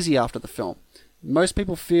feeling uneasy after the film. Most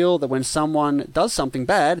people feel that when someone does something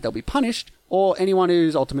bad, they'll be punished, or anyone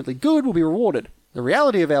who's ultimately good will be rewarded. The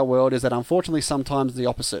reality of our world is that unfortunately sometimes the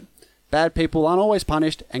opposite. Bad people aren't always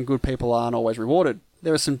punished, and good people aren't always rewarded.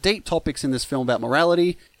 There are some deep topics in this film about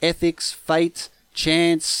morality, ethics, fate,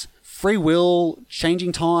 chance, free will,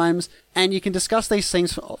 changing times, And you can discuss these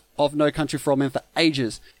scenes of No Country for Old Men for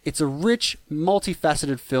ages. It's a rich,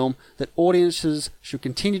 multifaceted film that audiences should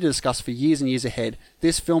continue to discuss for years and years ahead.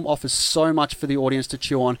 This film offers so much for the audience to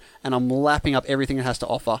chew on, and I'm lapping up everything it has to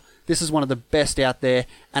offer. This is one of the best out there,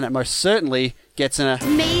 and it most certainly gets an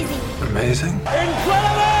Amazing.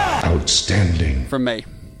 Outstanding. from me.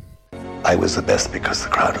 I was the best because the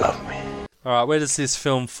crowd loved me. Alright, where does this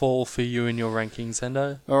film fall for you in your rankings,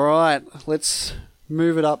 Endo? All right, let's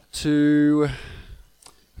move it up to...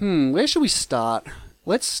 where should we start?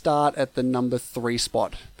 Let's start at the number 3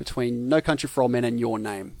 spot between No Country for Old Men and Your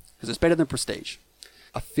Name, because it's better than Prestige.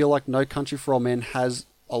 I feel like No Country for Old Men has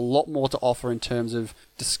a lot more to offer in terms of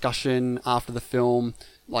discussion after the film.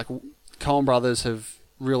 Like, Coen Brothers have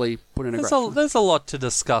really put in a great... There's a lot to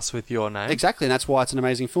discuss with Your Name. Exactly, and that's why it's an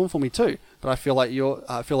amazing film for me too. But I feel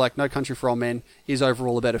like No Country for Old Men is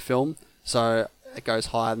overall a better film, so it goes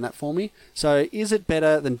higher than that for me. So, is it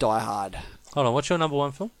better than Die Hard? Hold on, what's your number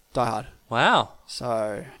 1 film? Die Hard. Wow.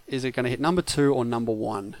 So, is it going to hit number 2 or number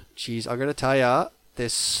 1? Jeez, I got to tell ya,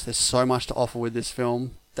 there's so much to offer with this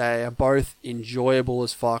film. They are both enjoyable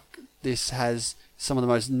as fuck. This has some of the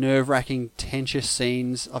most nerve-wracking, tensious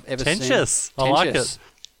scenes I've ever seen. Tensious? I like it.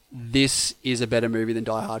 This is a better movie than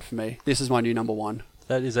Die Hard for me. This is my new number 1.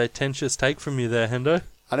 That is a tensious take from you there, Hendo.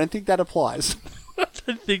 I don't think that applies. I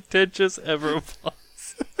don't think tensious ever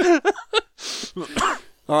applies.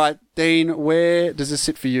 Alright, Dean, where does this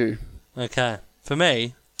sit for you? Okay. For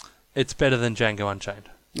me, it's better than Django Unchained.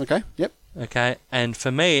 Okay, yep. Okay, and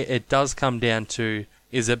for me, it does come down to,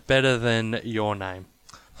 is it better than Your Name?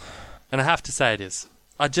 And I have to say it is.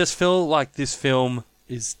 I just feel like this film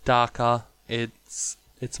is darker. It's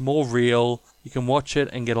more real. You can watch it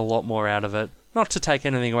and get a lot more out of it. Not to take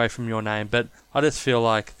anything away from Your Name, but I just feel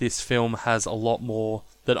like this film has a lot more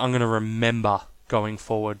that I'm going to remember going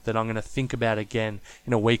forward, that I'm going to think about again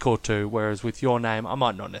in a week or two, whereas with Your Name, I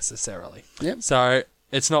might not necessarily. Yep. So,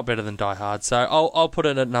 it's not better than Die Hard. So, I'll put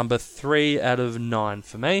it at number 3 out of 9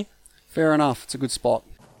 for me. Fair enough. It's a good spot.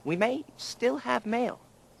 We may still have mail.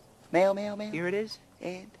 Mail. Here it is.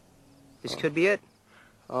 And this could be it.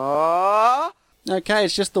 Oh! Okay,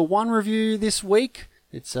 it's just the one review this week.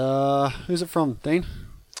 It's, who's it from, Dean?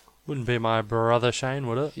 Wouldn't be my brother Shane,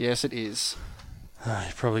 would it? Yes, it is.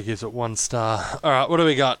 He probably gives it 1 star. Alright, what do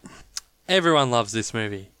we got? Everyone loves this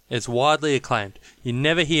movie. It's widely acclaimed. You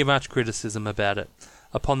never hear much criticism about it.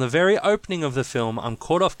 Upon the very opening of the film, I'm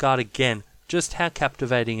caught off guard again just how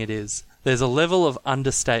captivating it is. There's a level of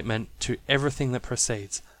understatement to everything that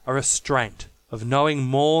precedes, a restraint of knowing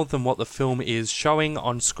more than what the film is showing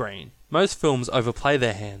on screen. Most films overplay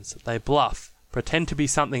their hands, they bluff, pretend to be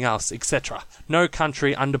something else, etc. No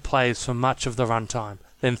Country underplays for much of the runtime,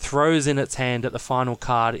 then throws in its hand at the final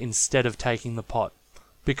card instead of taking the pot.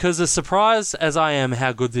 Because as surprised as I am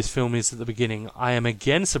how good this film is at the beginning, I am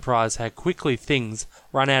again surprised how quickly things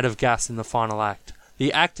run out of gas in the final act.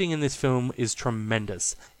 The acting in this film is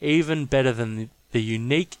tremendous, even better than the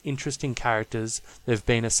unique, interesting characters they've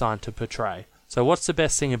been assigned to portray. So what's the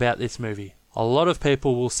best thing about this movie? A lot of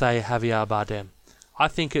people will say Javier Bardem. I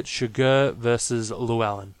think it's Chigurh versus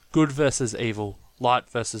Llewellyn, good versus evil, light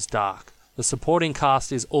versus dark. The supporting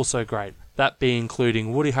cast is also great, that being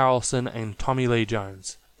including Woody Harrelson and Tommy Lee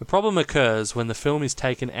Jones. The problem occurs when the film is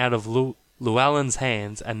taken out of Llewellyn's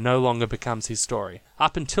hands and no longer becomes his story.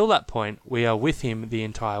 Up until that point, we are with him the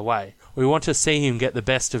entire way. We want to see him get the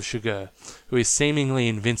best of Chigurh, who is seemingly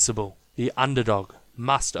invincible, the underdog,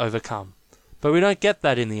 must overcome. But we don't get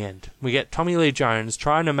that in the end. We get Tommy Lee Jones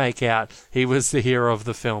trying to make out he was the hero of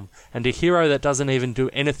the film, and a hero that doesn't even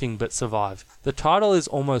do anything but survive. The title is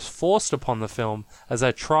almost forced upon the film as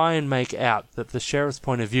they try and make out that the sheriff's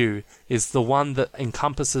point of view is the one that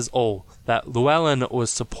encompasses all, that Llewellyn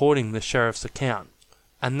was supporting the sheriff's account.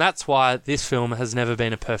 And that's why this film has never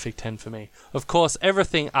been a perfect 10 for me. Of course,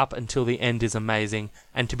 everything up until the end is amazing,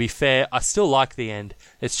 and to be fair, I still like the end.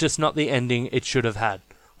 It's just not the ending it should have had.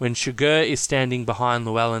 When Chigurh is standing behind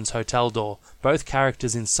Llewellyn's hotel door, both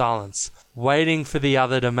characters in silence, waiting for the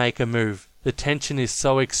other to make a move. The tension is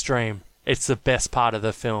so extreme. It's the best part of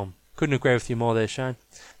the film. Couldn't agree with you more there, Shane.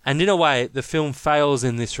 And in a way, the film fails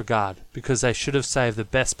in this regard, because they should have saved the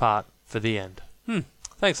best part for the end.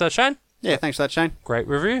 Thanks for that, Shane. Yeah, thanks for that, Shane. Great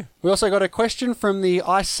review. We also got a question from the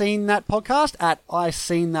I Seen That podcast at I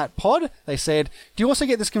Seen That Pod. They said, do you also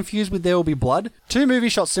get this confused with There Will Be Blood? 2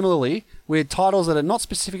 movies shot similarly, with titles that are not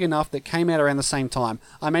specific enough that came out around the same time.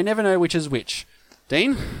 I may never know which is which.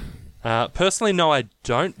 Dean? Personally, no, I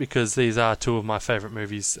don't, because these are 2 of my favourite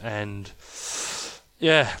movies, and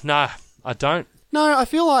yeah, no, I don't. No, I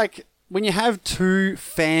feel like when you have 2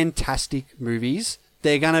 fantastic movies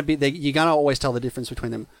you're gonna always tell the difference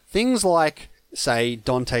between them. Things like, say,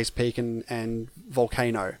 Dante's Peak and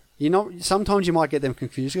Volcano. Sometimes you might get them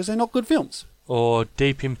confused because they're not good films. Or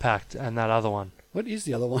Deep Impact and that other one. What is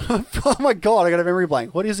the other one? Oh my god, I got a memory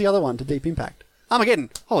blank. What is the other one to Deep Impact? Armageddon.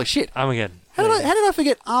 Holy shit. Armageddon. How did I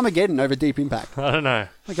forget Armageddon over Deep Impact? I don't know.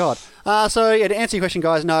 Oh my god. So yeah, to answer your question,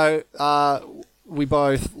 guys, no, we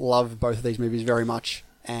both love both of these movies very much,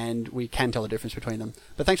 and we can tell the difference between them.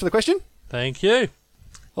 But thanks for the question. Thank you.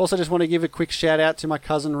 Also, just want to give a quick shout out to my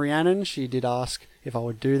cousin Rhiannon. She did ask if I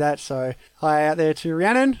would do that, so hi out there to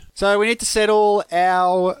Rhiannon. So we need to settle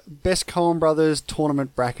our best Coen Brothers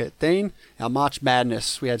tournament bracket. Dean, our March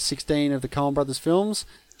Madness. We had 16 of the Coen Brothers films.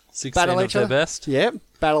 16 of their best. Yep,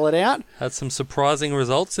 battle it out. Had some surprising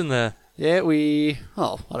results in there. Yeah, I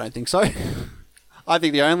don't think so. I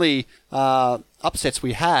think the only upsets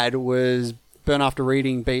we had was Burn After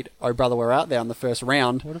Reading beat Oh Brother We're Out There in the first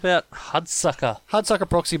round. What about Hudsucker? Hudsucker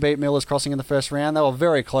Proxy beat Miller's Crossing in the first round. They were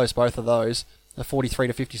very close, both of those. A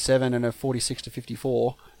 43-57 and a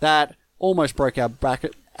 46-54. That almost broke our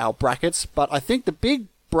brackets, but I think the big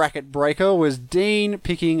bracket breaker was Dean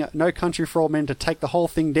picking No Country for Old Men to take the whole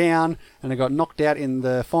thing down, and it got knocked out in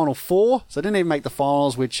the final four, so it didn't even make the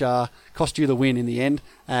finals, which cost you the win in the end,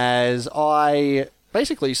 as I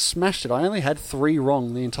basically smashed it. I only had 3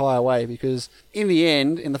 wrong the entire way, because in the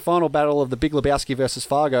end, in the final battle of The Big Lebowski versus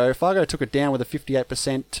Fargo took it down with a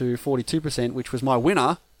 58% to 42%, which was my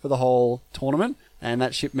winner for the whole tournament, and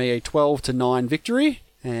that shipped me a 12-9 victory,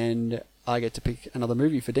 and I get to pick another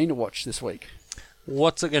movie for Dean to watch this week.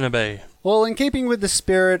 What's it going to be? Well, in keeping with the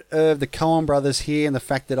spirit of the Coen Brothers here and the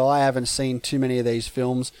fact that I haven't seen too many of these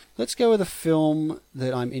films, let's go with a film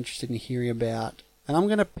that I'm interested in hearing about. And I'm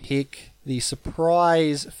going to pick the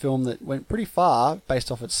surprise film that went pretty far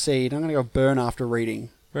based off its seed. I'm going to go Burn After Reading.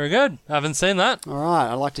 Very good. I haven't seen that. All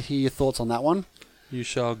right. I'd like to hear your thoughts on that one. You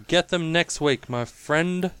shall get them next week, my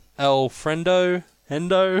friend. El Friendo.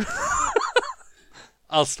 Hendo.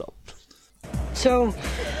 I'll stop. So,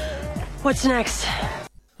 what's next?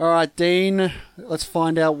 All right, Dean, let's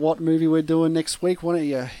find out what movie we're doing next week. Why don't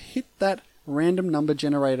you hit that random number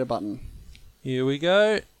generator button? Here we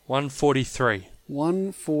go. 143.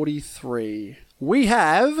 143. We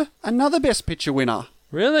have another Best Picture winner.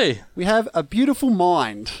 Really? We have A Beautiful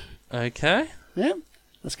Mind. Okay. Yeah,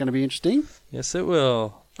 that's going to be interesting. Yes, it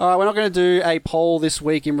will. All right, we're not going to do a poll this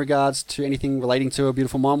week in regards to anything relating to A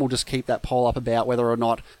Beautiful Mind. We'll just keep that poll up about whether or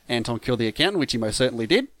not Anton killed the accountant, which he most certainly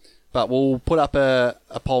did. But we'll put up a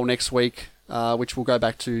poll next week, which will go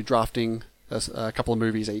back to drafting a couple of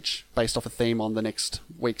movies each, based off a theme on the next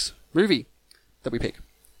week's movie that we pick.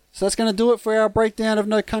 So that's going to do it for our breakdown of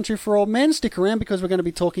No Country for Old Men. Stick around because we're going to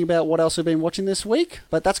be talking about what else we've been watching this week.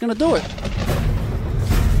 But that's going to do it.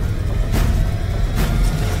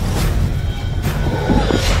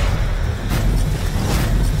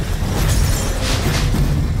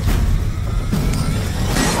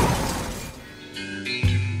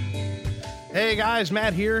 Hey guys,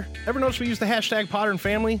 Matt here. Ever notice we use the hashtag Podern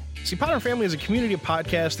Family? See, Podern Family is a community of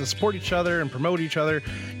podcasts that support each other and promote each other.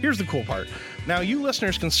 Here's the cool part. Now, you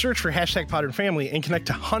listeners can search for hashtag Podern Family and connect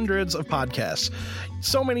to hundreds of podcasts.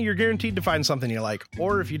 So many you're guaranteed to find something you like.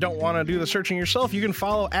 Or if you don't want to do the searching yourself, you can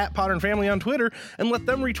follow @Podern Family on Twitter and let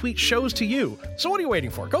them retweet shows to you. So what are you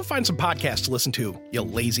waiting for? Go find some podcasts to listen to, you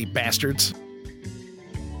lazy bastards.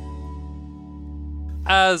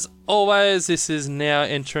 As always, this is now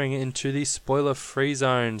entering into the spoiler-free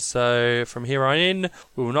zone, so from here on in,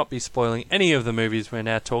 we will not be spoiling any of the movies we're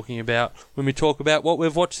now talking about when we talk about what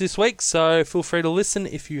we've watched this week, so feel free to listen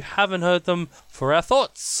if you haven't heard them for our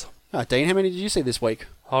thoughts. Dean, how many did you see this week?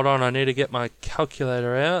 Hold on, I need to get my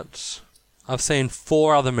calculator out. I've seen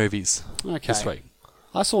 4 other movies this week.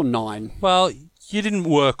 I saw 9. Well, you didn't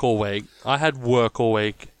work all week. I had work all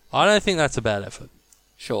week. I don't think that's a bad effort.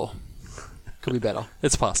 Sure. Could be better.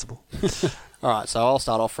 It's possible. All right, so I'll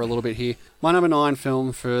start off for a little bit here. My number 9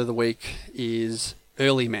 film for the week is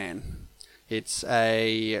Early Man. It's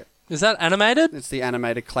a... Is that animated? It's the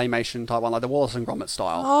animated claymation type one, like the Wallace and Gromit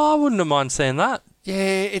style. Oh, I wouldn't have mind seeing that. Yeah,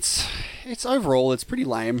 it's overall, it's pretty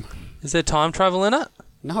lame. Is there time travel in it?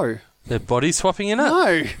 No. There body swapping in it?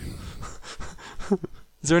 No.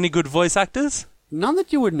 Is there any good voice actors? None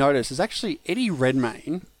that you would notice. There's actually Eddie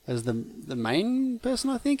Redmayne as the main person,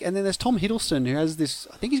 I think, and then there's Tom Hiddleston, who has this,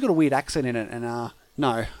 I think he's got a weird accent in it, and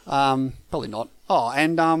no, probably not. Oh,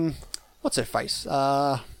 and what's her face?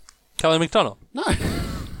 Kelly MacDonald.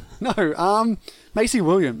 No, Macy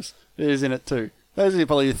Williams is in it too. Those are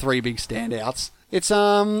probably the 3 big standouts. It's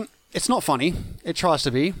not funny. It tries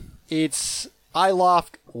to be. I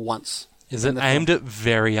laughed once. Is it aimed at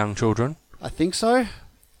very young children? I think so.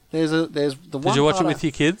 There's the one. Did you watch it part with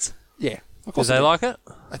your kids? Yeah. Of Did course they like it?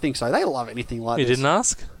 I think so. They love anything like You this. didn't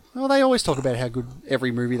ask? Well, they always talk about how good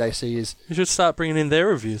every movie they see is. You should start bringing in their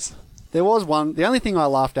reviews. There was one. The only thing I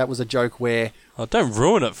laughed at was a joke where Oh, don't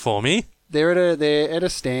ruin it for me. they're at a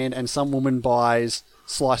stand and some woman buys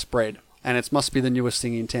sliced bread, and it must be the newest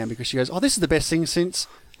thing in town because she goes, "Oh, this is the best thing since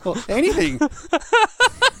anything."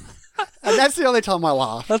 And that's the only time I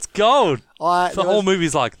laugh. That's gold. The whole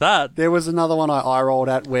movie's like that. There was another one I eye-rolled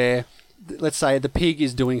at where, let's say, the pig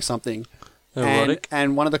is doing something. Erotic.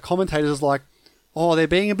 And one of the commentators is like, "Oh, they're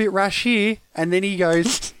being a bit rash here." And then he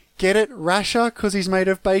goes, "Get it, rasher, because he's made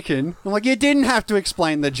of bacon." I'm like, you didn't have to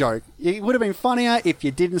explain the joke. It would have been funnier if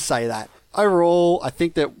you didn't say that. Overall, I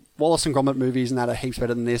think that Wallace and Gromit movies and that are heaps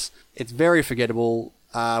better than this. It's very forgettable.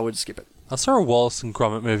 I would skip it. I saw a Wallace and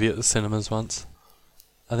Gromit movie at the cinemas once.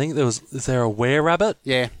 I think is there a Were-Rabbit?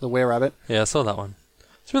 Yeah, the Were-Rabbit. Yeah, I saw that one.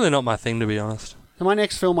 It's really not my thing, to be honest. And my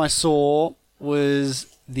next film I saw was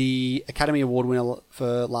the Academy Award winner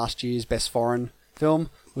for last year's Best Foreign Film.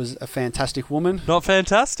 Was A Fantastic Woman. Not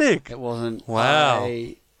fantastic. It wasn't. Wow.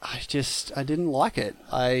 I didn't like it.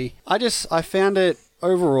 I found it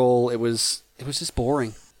overall it was just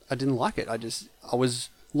boring. I didn't like it. I was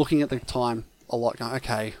looking at the time a lot going,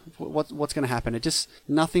 okay, what's going to happen? It just,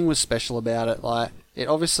 nothing was special about it. Like, it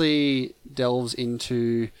obviously delves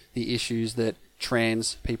into the issues that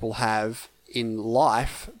trans people have in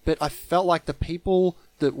life, but I felt like the people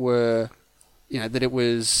that were, that it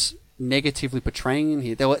was negatively portraying in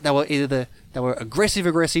here, they were either they were aggressive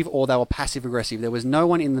or they were passive aggressive. There was no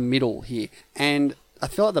one in the middle here, and I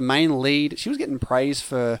felt like the main lead, she was getting praise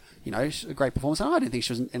for a great performance. I didn't think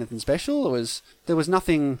she was anything special. There was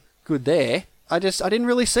nothing good there. I didn't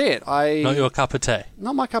really see it. Not your cup of tea.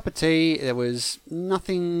 Not my cup of tea. There was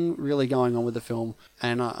nothing really going on with the film,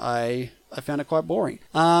 and I found it quite boring.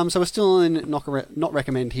 So we're still in not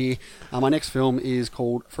recommend here. My next film is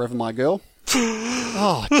called Forever My Girl.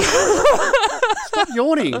 Oh, stop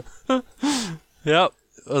yawning. Yep.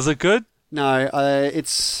 Was it good? No,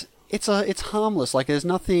 it's harmless. Like, there's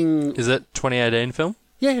nothing. Is it 2018 film?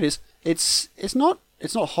 Yeah, it is. It's not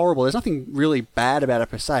horrible. There's nothing really bad about it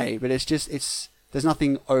per se, but there's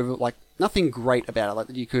nothing nothing great about it. Like,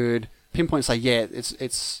 that you could pinpoint and say, yeah,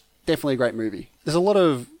 it's definitely a great movie. There's a lot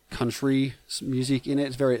of country music in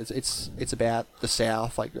it. It's about the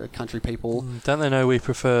South, like country people. Don't they know we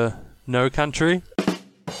prefer no country?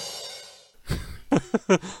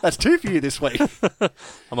 That's two for you this week.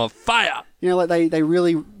 I'm on fire. Like they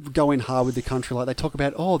really go in hard with the country. Like, they talk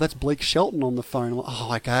about, oh, that's Blake Shelton on the phone. I'm like,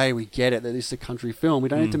 oh, okay, we get it that this is a country film. We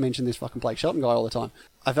don't need to mention this fucking Blake Shelton guy all the time.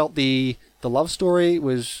 I felt the love story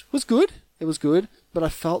was good. It was good, but I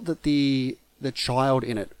felt that the child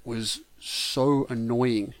in it was so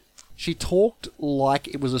annoying. She talked like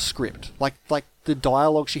it was a script. Like the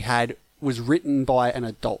dialogue she had was written by an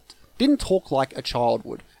adult. Didn't talk like a child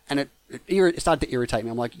would. And it started to irritate me.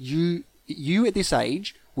 I'm like, you at this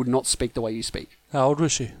age would not speak the way you speak. How old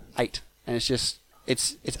was she? 8. And it's just,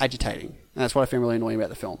 it's agitating. And that's what I found really annoying about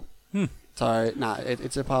the film. So, no,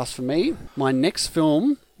 it's a pass for me. My next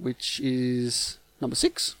film, which is number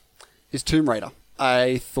 6, is Tomb Raider.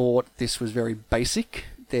 I thought this was very basic.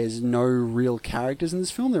 There's no real characters in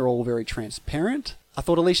this film. They're all very transparent. I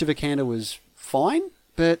thought Alicia Vikander was fine,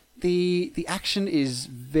 but the action is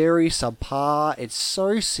very subpar. It's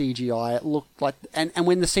so CGI. It looked like, and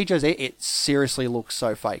when the CGI's there, it seriously looks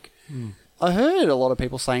so fake. I heard a lot of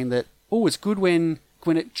people saying that, oh, it's good when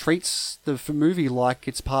it treats the movie like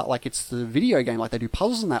it's the video game, like they do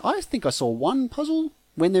puzzles and that. I think I saw one puzzle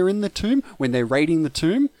when they're in the tomb, when they're raiding the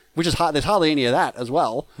tomb, which is hard. There's hardly any of that as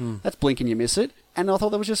well. That's blink and you miss it. And I thought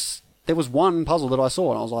there was one puzzle that I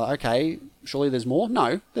saw, and I was like, okay, surely there's more.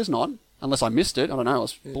 No, there's not. Unless I missed it. I don't know. I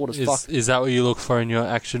was bored as fuck. Is that what you look for in your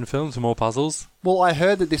action films? More puzzles? Well, I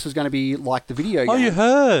heard that this was going to be like the video game. Oh, you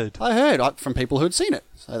heard? I heard from people who'd seen it.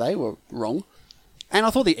 So they were wrong. And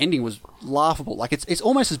I thought the ending was laughable. Like, it's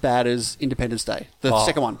almost as bad as Independence Day.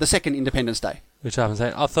 Second one. The second Independence Day. Which I haven't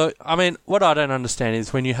seen. What I don't understand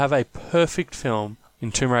is when you have a perfect film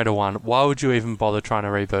in Tomb Raider 1, why would you even bother trying to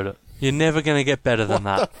reboot it? You're never going to get better than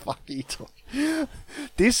that. What the fuck are you talking?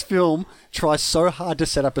 This film tries so hard to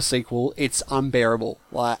set up a sequel, it's unbearable.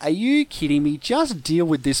 Like, are you kidding me? Just deal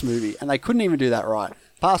with this movie. And they couldn't even do that right.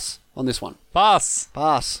 Pass on this one. Pass.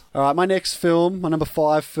 All right, my next film, my number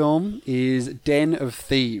 5 film, is Den of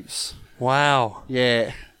Thieves. Wow.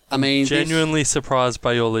 Yeah. I mean, genuinely surprised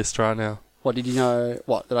by your list right now. What, did you know?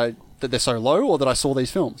 What, that they're so low, or that I saw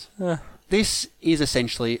these films? Yeah. This is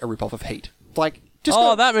essentially a rip-off of Heat. Like,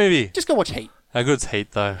 that movie. Just go watch Heat. How good's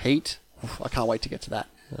Heat, though? Heat? Oof, I can't wait to get to that.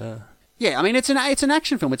 Yeah. Yeah, I mean, it's an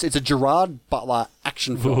action film. It's a Gerard Butler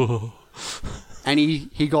action film. And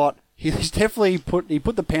he's definitely put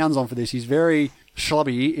the pounds on for this. He's very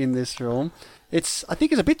schlubby in this film. I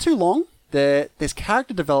think it's a bit too long. There's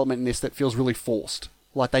character development in this that feels really forced.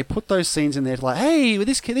 Like, they put those scenes in there to like, hey,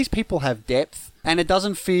 these people have depth, and it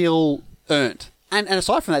doesn't feel earned. And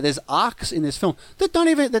aside from that, there's arcs in this film that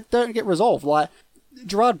don't get resolved. Like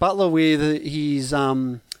Gerard Butler with his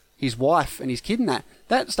wife and his kid and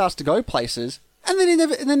that starts to go places, and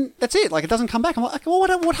then that's it. Like, it doesn't come back. I'm like, well,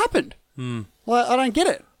 what happened? Well, I don't get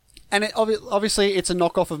it. And obviously, it's a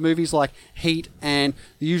knockoff of movies like Heat and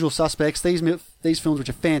The Usual Suspects. These films, which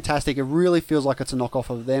are fantastic, it really feels like it's a knockoff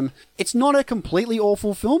of them. It's not a completely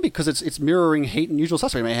awful film because it's mirroring Heat and Usual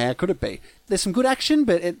Suspects. I mean, how could it be? There's some good action,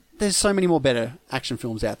 but there's so many more better action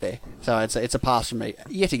films out there. So it's a pass from me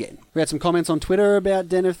yet again. We had some comments on Twitter about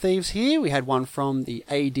Den of Thieves here. We had one from the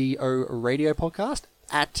ADO Radio podcast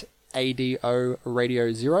at ADO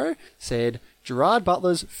Radio 0 said, Gerard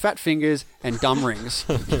Butler's fat fingers and dumb rings.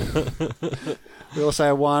 We also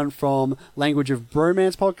have one from Language of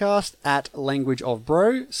Bromance podcast at Language of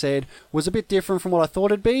Bro said, was a bit different from what I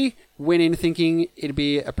thought it'd be. Went in thinking it'd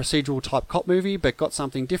be a procedural type cop movie, but got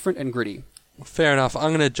something different and gritty. Fair enough. I'm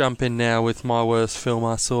going to jump in now with my worst film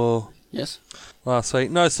I saw last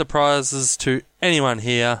week. No surprises to anyone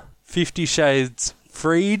here. 50 Shades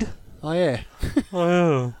Freed. Oh, yeah.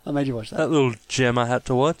 Oh, I made you watch that. That little gem I had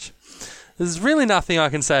to watch. There's really nothing I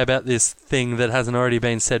can say about this thing that hasn't already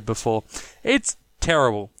been said before. It's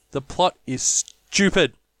terrible. The plot is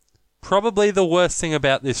stupid. Probably the worst thing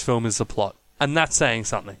about this film is the plot, and that's saying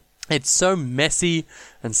something. It's so messy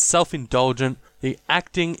and self-indulgent. The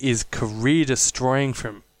acting is career-destroying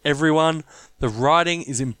from everyone. The writing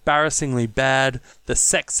is embarrassingly bad. The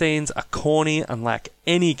sex scenes are corny and lack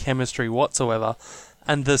any chemistry whatsoever.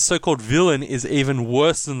 And the so-called villain is even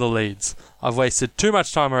worse than the leads. I've wasted too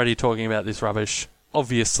much time already talking about this rubbish.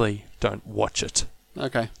 Obviously, don't watch it.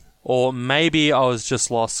 Okay. Or maybe I was just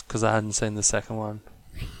lost because I hadn't seen the second one.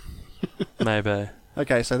 Maybe.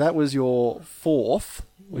 Okay, so that was your fourth,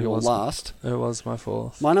 or your last. It was my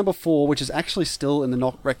fourth. My number 4, which is actually still in the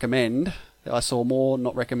not recommend. I saw more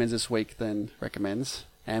not recommends this week than recommends.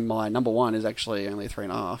 And my number 1 is actually only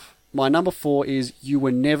 3.5. My number 4 is You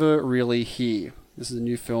Were Never Really Here. This is a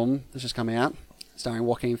new film that's just come out, starring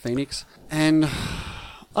Joaquin Phoenix. And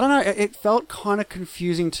I don't know, it felt kind of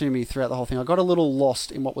confusing to me throughout the whole thing. I got a little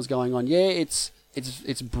lost in what was going on. Yeah, it's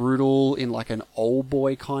brutal in like an old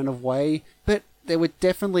boy kind of way, but there were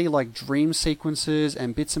definitely like dream sequences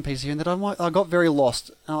and bits and pieces here and that I got very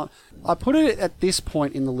lost. I put it at this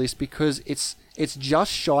point in the list because it's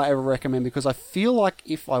just shy of a recommend, because I feel like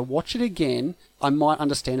if I watch it again, I might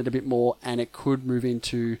understand it a bit more and it could move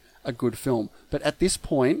into a good film. But at this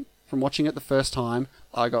point, from watching it the first time,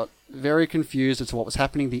 I got very confused as to what was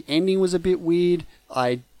happening. The ending was a bit weird.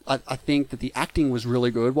 I think that the acting was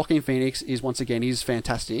really good. Joaquin Phoenix is, once again, he's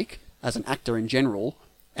fantastic as an actor in general,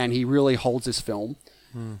 and he really holds this film.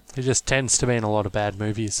 He just tends to be in a lot of bad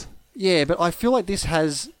movies. Yeah, but I feel like this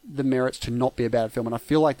has the merits to not be a bad film, and I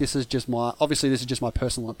feel like this is just my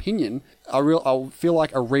personal opinion. I feel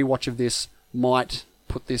like a rewatch of this might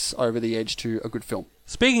put this over the edge to a good film.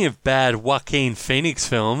 Speaking of bad Joaquin Phoenix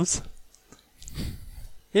films,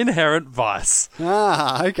 Inherent Vice.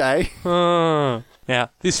 Ah, okay. Now,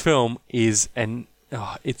 this film is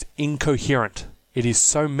it's incoherent. It is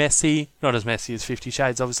so messy. Not as messy as 50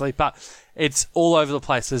 Shades, obviously, but it's all over the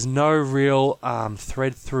place. There's no real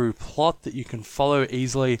thread through plot that you can follow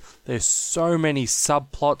easily. There's so many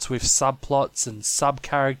subplots with subplots and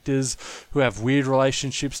sub-characters who have weird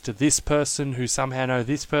relationships to this person, who somehow know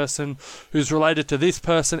this person, who's related to this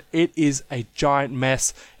person. It is a giant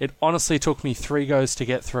mess. It honestly took me 3 goes to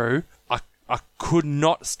get through. I could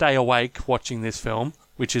not stay awake watching this film,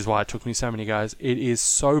 which is why it took me so many goes. It is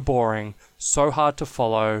so boring, so hard to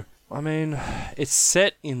follow. I mean, it's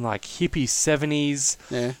set in like hippie 70s.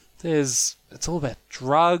 Yeah. It's all about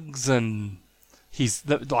drugs, and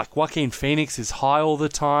like Joaquin Phoenix is high all the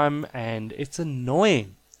time, and it's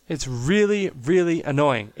annoying. It's really, really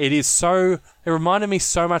annoying. It reminded me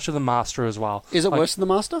so much of The Master as well. Is it worse than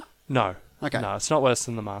The Master? No. Okay. No, it's not worse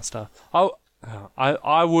than The Master.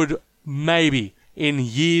 I would maybe in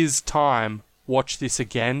years' time watch this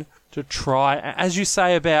again to try. As you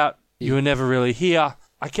say about You Were Never Really Here,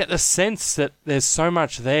 I get the sense that there's so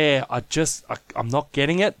much there. I'm not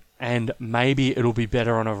getting it, and maybe it'll be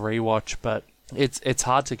better on a rewatch, but it's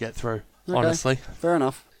hard to get through, honestly. Fair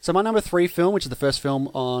enough. So my number 3 film, which is the first film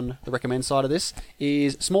on the recommend side of this,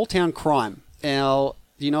 is Small Town Crime. Now,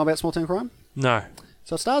 do you know about Small Town Crime? No.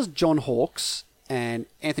 So it stars John Hawkes, and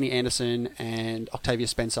Anthony Anderson and Octavia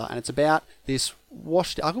Spencer, and it's about this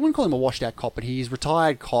I wouldn't call him a washed out cop, but he's a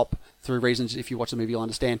retired cop through reasons, if you watch the movie you'll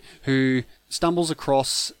understand, who stumbles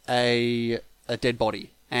across a dead body,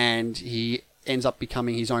 and he ends up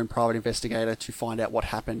becoming his own private investigator to find out what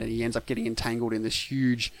happened, and he ends up getting entangled in this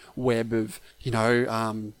huge web of,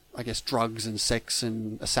 I guess, drugs and sex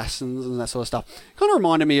and assassins and that sort of stuff. Kind of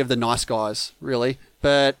reminded me of The Nice Guys, really,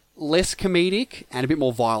 but less comedic and a bit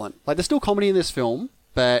more violent. Like, there's still comedy in this film,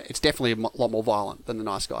 but it's definitely a lot more violent than The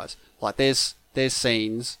Nice Guys. Like, there's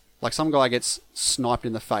scenes, like some guy gets sniped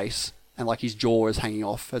in the face and like his jaw is hanging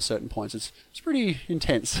off at certain points. It's pretty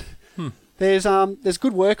intense. There's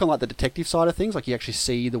good work on like the detective side of things. Like, you actually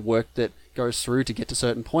see the work that goes through to get to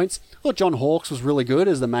certain points. I thought John Hawkes was really good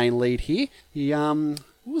as the main lead here. He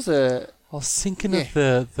what was I was thinking of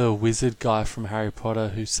the wizard guy from Harry Potter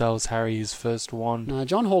who sells Harry his first wand. No,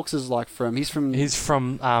 John Hawkes is he's from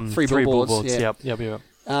Three Billboards. Yep.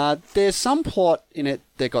 There's some plot in it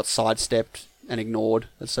that got sidestepped and ignored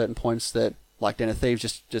at certain points that, like Den of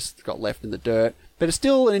Thieves, just got left in the dirt. But it's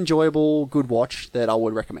still an enjoyable, good watch that I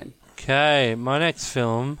would recommend. Okay, my next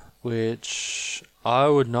film, which I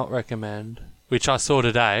would not recommend, which I saw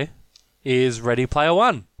today, is Ready Player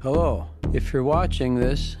One. Hello. If you're watching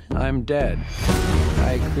this, I'm dead.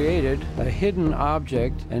 I created a hidden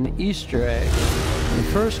object, an Easter egg. The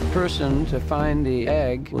first person to find the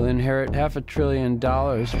egg will inherit $500 billion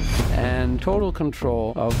and total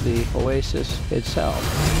control of the oasis itself.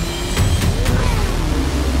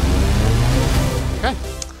 Okay.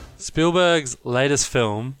 Spielberg's latest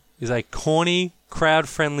film is a corny,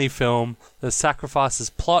 crowd-friendly film that sacrifices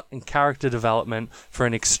plot and character development for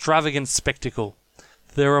an extravagant spectacle.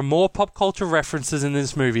 There are more pop culture references in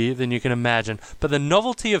this movie than you can imagine, but the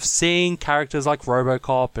novelty of seeing characters like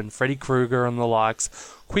RoboCop and Freddy Krueger and the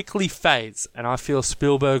likes quickly fades, and I feel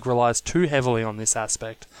Spielberg relies too heavily on this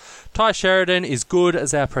aspect. Ty Sheridan is good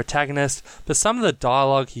as our protagonist, but some of the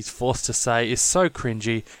dialogue he's forced to say is so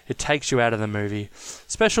cringy, it takes you out of the movie.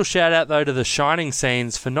 Special shout out though to the Shining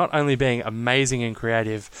scenes for not only being amazing and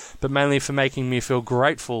creative, but mainly for making me feel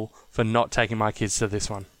grateful for not taking my kids to this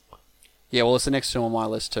one. Yeah, well, it's the next film on my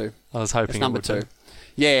list too. I was hoping it's number it would 2.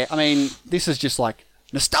 Yeah, I mean, this is just like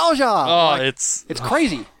nostalgia. Oh, like, it's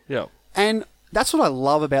crazy. Yeah. And that's what I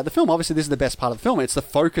love about the film. Obviously, this is the best part of the film. It's the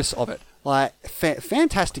focus of it. Like,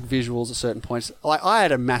 fantastic visuals at certain points. Like, I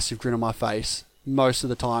had a massive grin on my face most of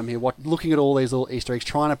the time here, looking at all these little Easter eggs,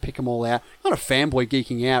 trying to pick them all out. I'm not a fanboy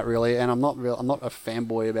geeking out, really, and I'm not a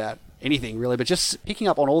fanboy about anything, really, but just picking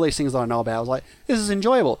up on all these things that I know about. I was like, this is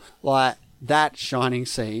enjoyable. Like, that Shining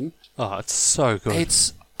scene. Oh, it's so good.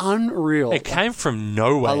 It's unreal. It came from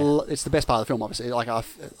nowhere. It's the best part of the film, obviously. Like, I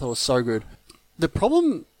thought it was so good. The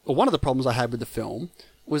problem, or one of the problems I had with the film,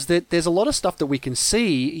 was that there's a lot of stuff that we can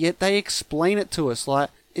see, yet they explain it to us. Like,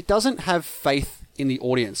 it doesn't have faith in the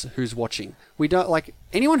audience who's watching. We don't, like,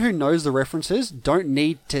 anyone who knows the references don't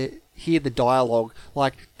need to hear the dialogue.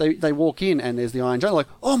 Like, they walk in and there's the Iron Giant, like,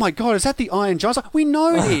 oh my god, is that the Iron Giant? Like, we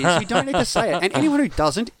know it is. We don't need to say it. And anyone who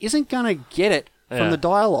doesn't isn't going to get it from the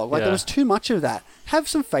dialogue. Like, there was too much of that. Have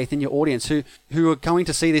some faith in your audience who are going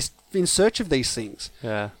to see this in search of these things.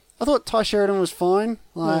 Yeah. I thought Ty Sheridan was fine.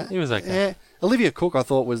 Like, he was okay. Yeah. Olivia Cooke, I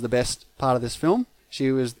thought, was the best part of this film.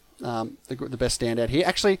 She was the best standout here.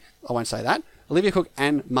 Actually, I won't say that. Olivia Cooke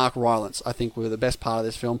and Mark Rylance, I think, were the best part of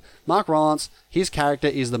this film. Mark Rylance, his character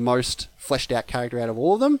is the most fleshed out character out of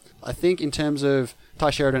all of them. I think in terms of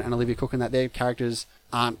Ty Sheridan and Olivia Cooke, and that their characters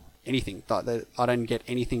aren't anything. I don't get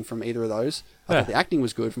anything from either of those. I thought the acting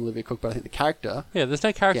was good from Olivia Cooke, but I think the character... Yeah, there's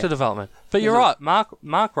no character development. But you're right,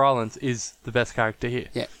 Mark Rylance is the best character here.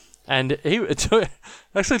 Yeah. And it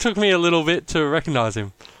actually took me a little bit to recognise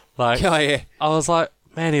him. Like, I was like,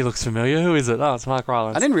 man, he looks familiar. Who is it? Oh, it's Mark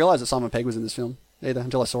Rylance. I didn't realise that Simon Pegg was in this film either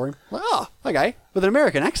until I saw him. Like, oh, okay. With an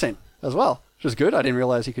American accent as well, which was good. I didn't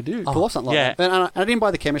realise he could pull off something like that. And I didn't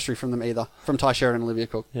buy the chemistry from them either, from Ty Sheridan and Olivia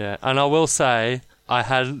Cooke. Yeah, and I will say, I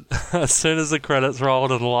had, as soon as the credits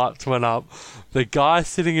rolled and the lights went up, the guy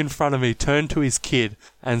sitting in front of me turned to his kid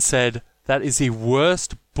and said, that is the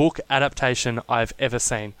worst book adaptation I've ever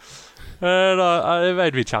seen. And it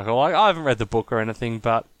made me chuckle. Like, I haven't read the book or anything,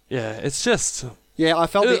 but yeah, it's just... Yeah, I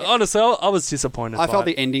felt... honestly, I was disappointed I felt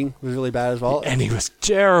the ending was really bad as well. The ending was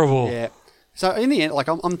terrible. Yeah. So in the end, like,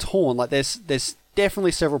 I'm torn. Like, there's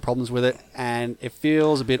definitely several problems with it, and it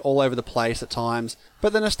feels a bit all over the place at times.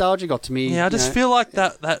 But the nostalgia got to me. Yeah, I just feel like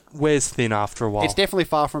that wears thin after a while. It's definitely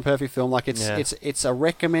far from a perfect film. Like, it's a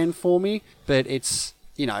recommend for me, but it's,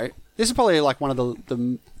 this is probably like one of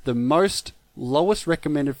the most lowest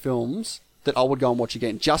recommended films that I would go and watch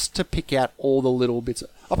again, just to pick out all the little bits.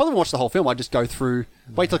 I probably won't watch the whole film. I just go through,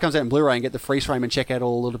 wait till it comes out in Blu-ray and get the freeze frame and check out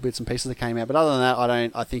all the little bits and pieces that came out. But other than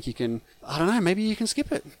that, I think you can. I don't know. Maybe you can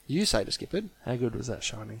skip it. You say to skip it. How good was that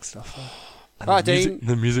Shining stuff? All right, Dean.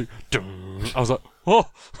 The music. I was like, oh.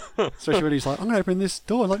 Especially when he's like, I'm going to open this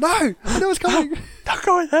door. I'm like, no, I know it's coming. Don't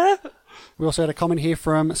go in there. We also had a comment here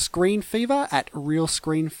from Screen Fever at Real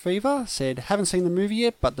Screen Fever. Said, haven't seen the movie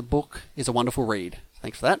yet, but the book is a wonderful read.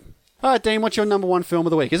 Thanks for that. All right, Dean, what's your number one film of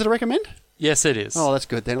the week? Is it a recommend? Yes, it is. Oh, that's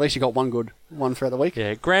good then. At least you got one good one throughout the week.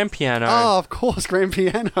 Yeah, Grand Piano. Oh, of course, Grand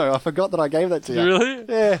Piano. I forgot that I gave that to you. Really?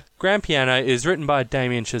 Yeah. Grand Piano is written by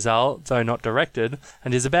Damien Chazelle, though not directed,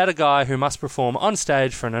 and is about a guy who must perform on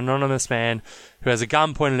stage for an anonymous man who has a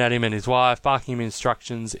gun pointed at him and his wife, barking him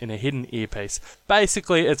instructions in a hidden earpiece.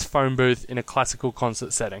 Basically, it's phone booth in a classical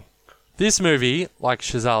concert setting. This movie, like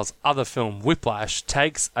Chazelle's other film Whiplash,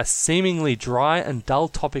 takes a seemingly dry and dull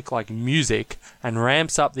topic like music and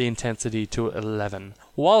ramps up the intensity to 11.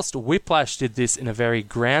 Whilst Whiplash did this in a very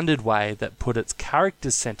grounded way that put its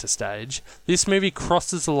characters centre stage, this movie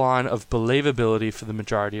crosses the line of believability for the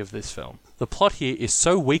majority of this film. The plot here is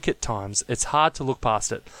so weak at times, it's hard to look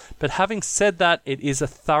past it. But having said that, it is a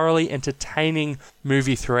thoroughly entertaining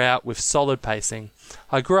movie throughout with solid pacing.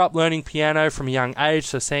 I grew up learning piano from a young age,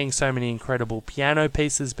 so seeing so many incredible piano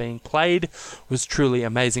pieces being played was truly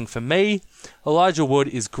amazing for me. Elijah Wood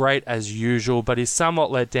is great as usual, but is somewhat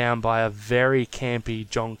let down by a very campy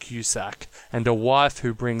John Cusack and a wife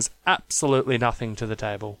who brings absolutely nothing to the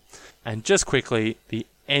table. And just quickly, the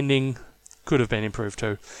ending could have been improved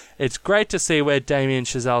too. It's great to see where Damien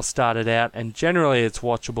Chazelle started out, and generally it's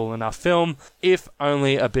watchable enough film, if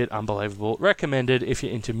only a bit unbelievable. Recommended if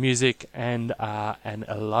you're into music and are an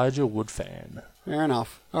Elijah Wood fan. Fair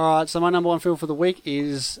enough. Alright, so my number one film for the week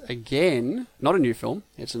is, again, not a new film.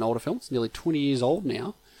 It's an older film. It's nearly 20 years old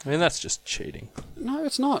now. I mean, that's just cheating. No,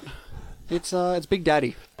 it's not. It's Big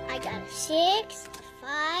Daddy. I got a 6, a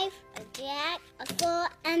 5, a jack, a 4,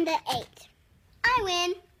 and an 8. I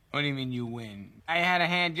win. What do you mean you win? I had a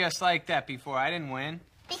hand just like that before. I didn't win.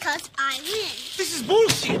 Because I win. This is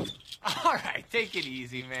bullshit! Alright, take it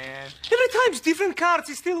easy, man. Every time's different cards,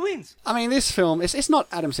 he still wins. I mean, this film, it's not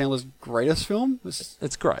Adam Sandler's greatest film.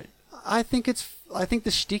 It's great. I think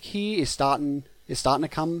the shtick here is starting to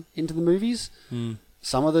come into the movies.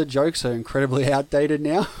 Some of the jokes are incredibly outdated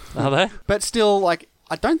now. Are they? But still, like,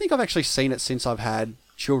 I don't think I've actually seen it since I've had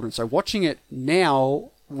children. So watching it now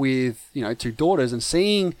with, you know, 2 daughters and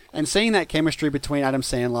seeing that chemistry between Adam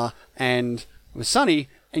Sandler and with Sonny,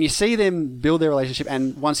 and you see them build their relationship,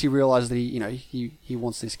 and once he realizes that he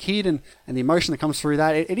wants this kid and the emotion that comes through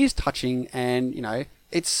that, it is touching, and, you know,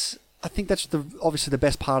 I think that's obviously the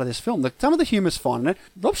best part of this film. Some of the humor's fine in it.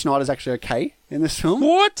 Rob Schneider's actually okay in this film.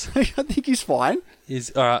 What? I think he's fine.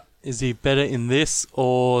 Is he better in this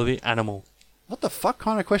or The Animal? What the fuck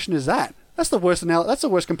kind of question is that? That's the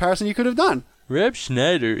worst comparison you could have done. Rob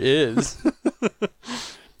Schneider is.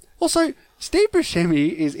 Also, Steve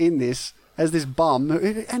Buscemi is in this as this bum,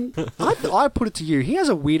 and I put it to you, he has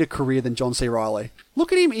a weirder career than John C. Reilly.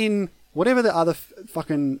 Look at him in whatever the other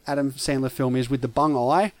fucking Adam Sandler film is with the bung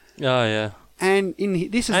eye. Oh, yeah. And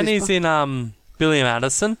he's in Billy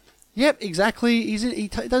Madison. Yep, exactly. He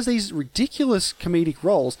does these ridiculous comedic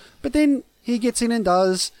roles, but then he gets in and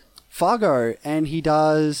does Fargo, and he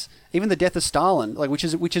does even The Death of Stalin, like which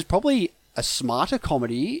is probably a smarter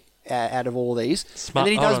comedy out of all these. And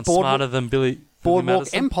then he does smarter than Boardwalk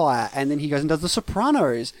Empire, and then he goes and does The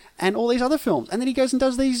Sopranos and all these other films, and then he goes and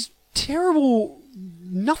does these terrible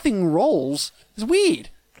nothing roles. It's weird.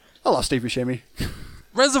 I love Steve Buscemi.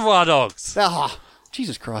 Reservoir Dogs. Ah,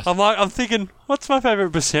 Jesus Christ. I'm thinking, what's my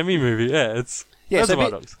favourite Buscemi movie? Yeah, it's Reservoir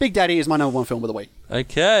Dogs. Big Daddy is my number one film of the week.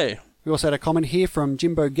 Okay. We also had a comment here from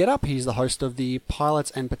Jimbo Getup. He's the host of the Pilots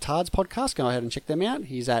and Petards podcast. Go ahead and check them out.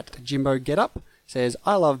 He's at Jimbo Getup. Says,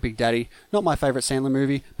 I love Big Daddy. Not my favourite Sandler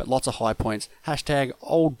movie, but lots of high points. #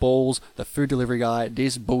 old balls, the food delivery guy,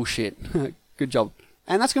 this bullshit. Good job.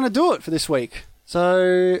 And that's going to do it for this week.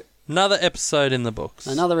 So... Another episode in the books.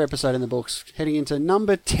 Heading into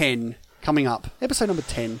number 10 coming up. Episode number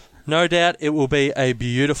 10. No doubt it will be a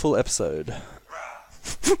beautiful episode.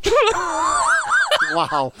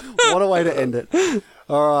 Wow. What a way to end it.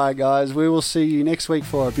 All right, guys. We will see you next week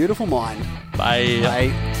for A Beautiful Mind. Bye.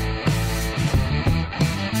 Bye.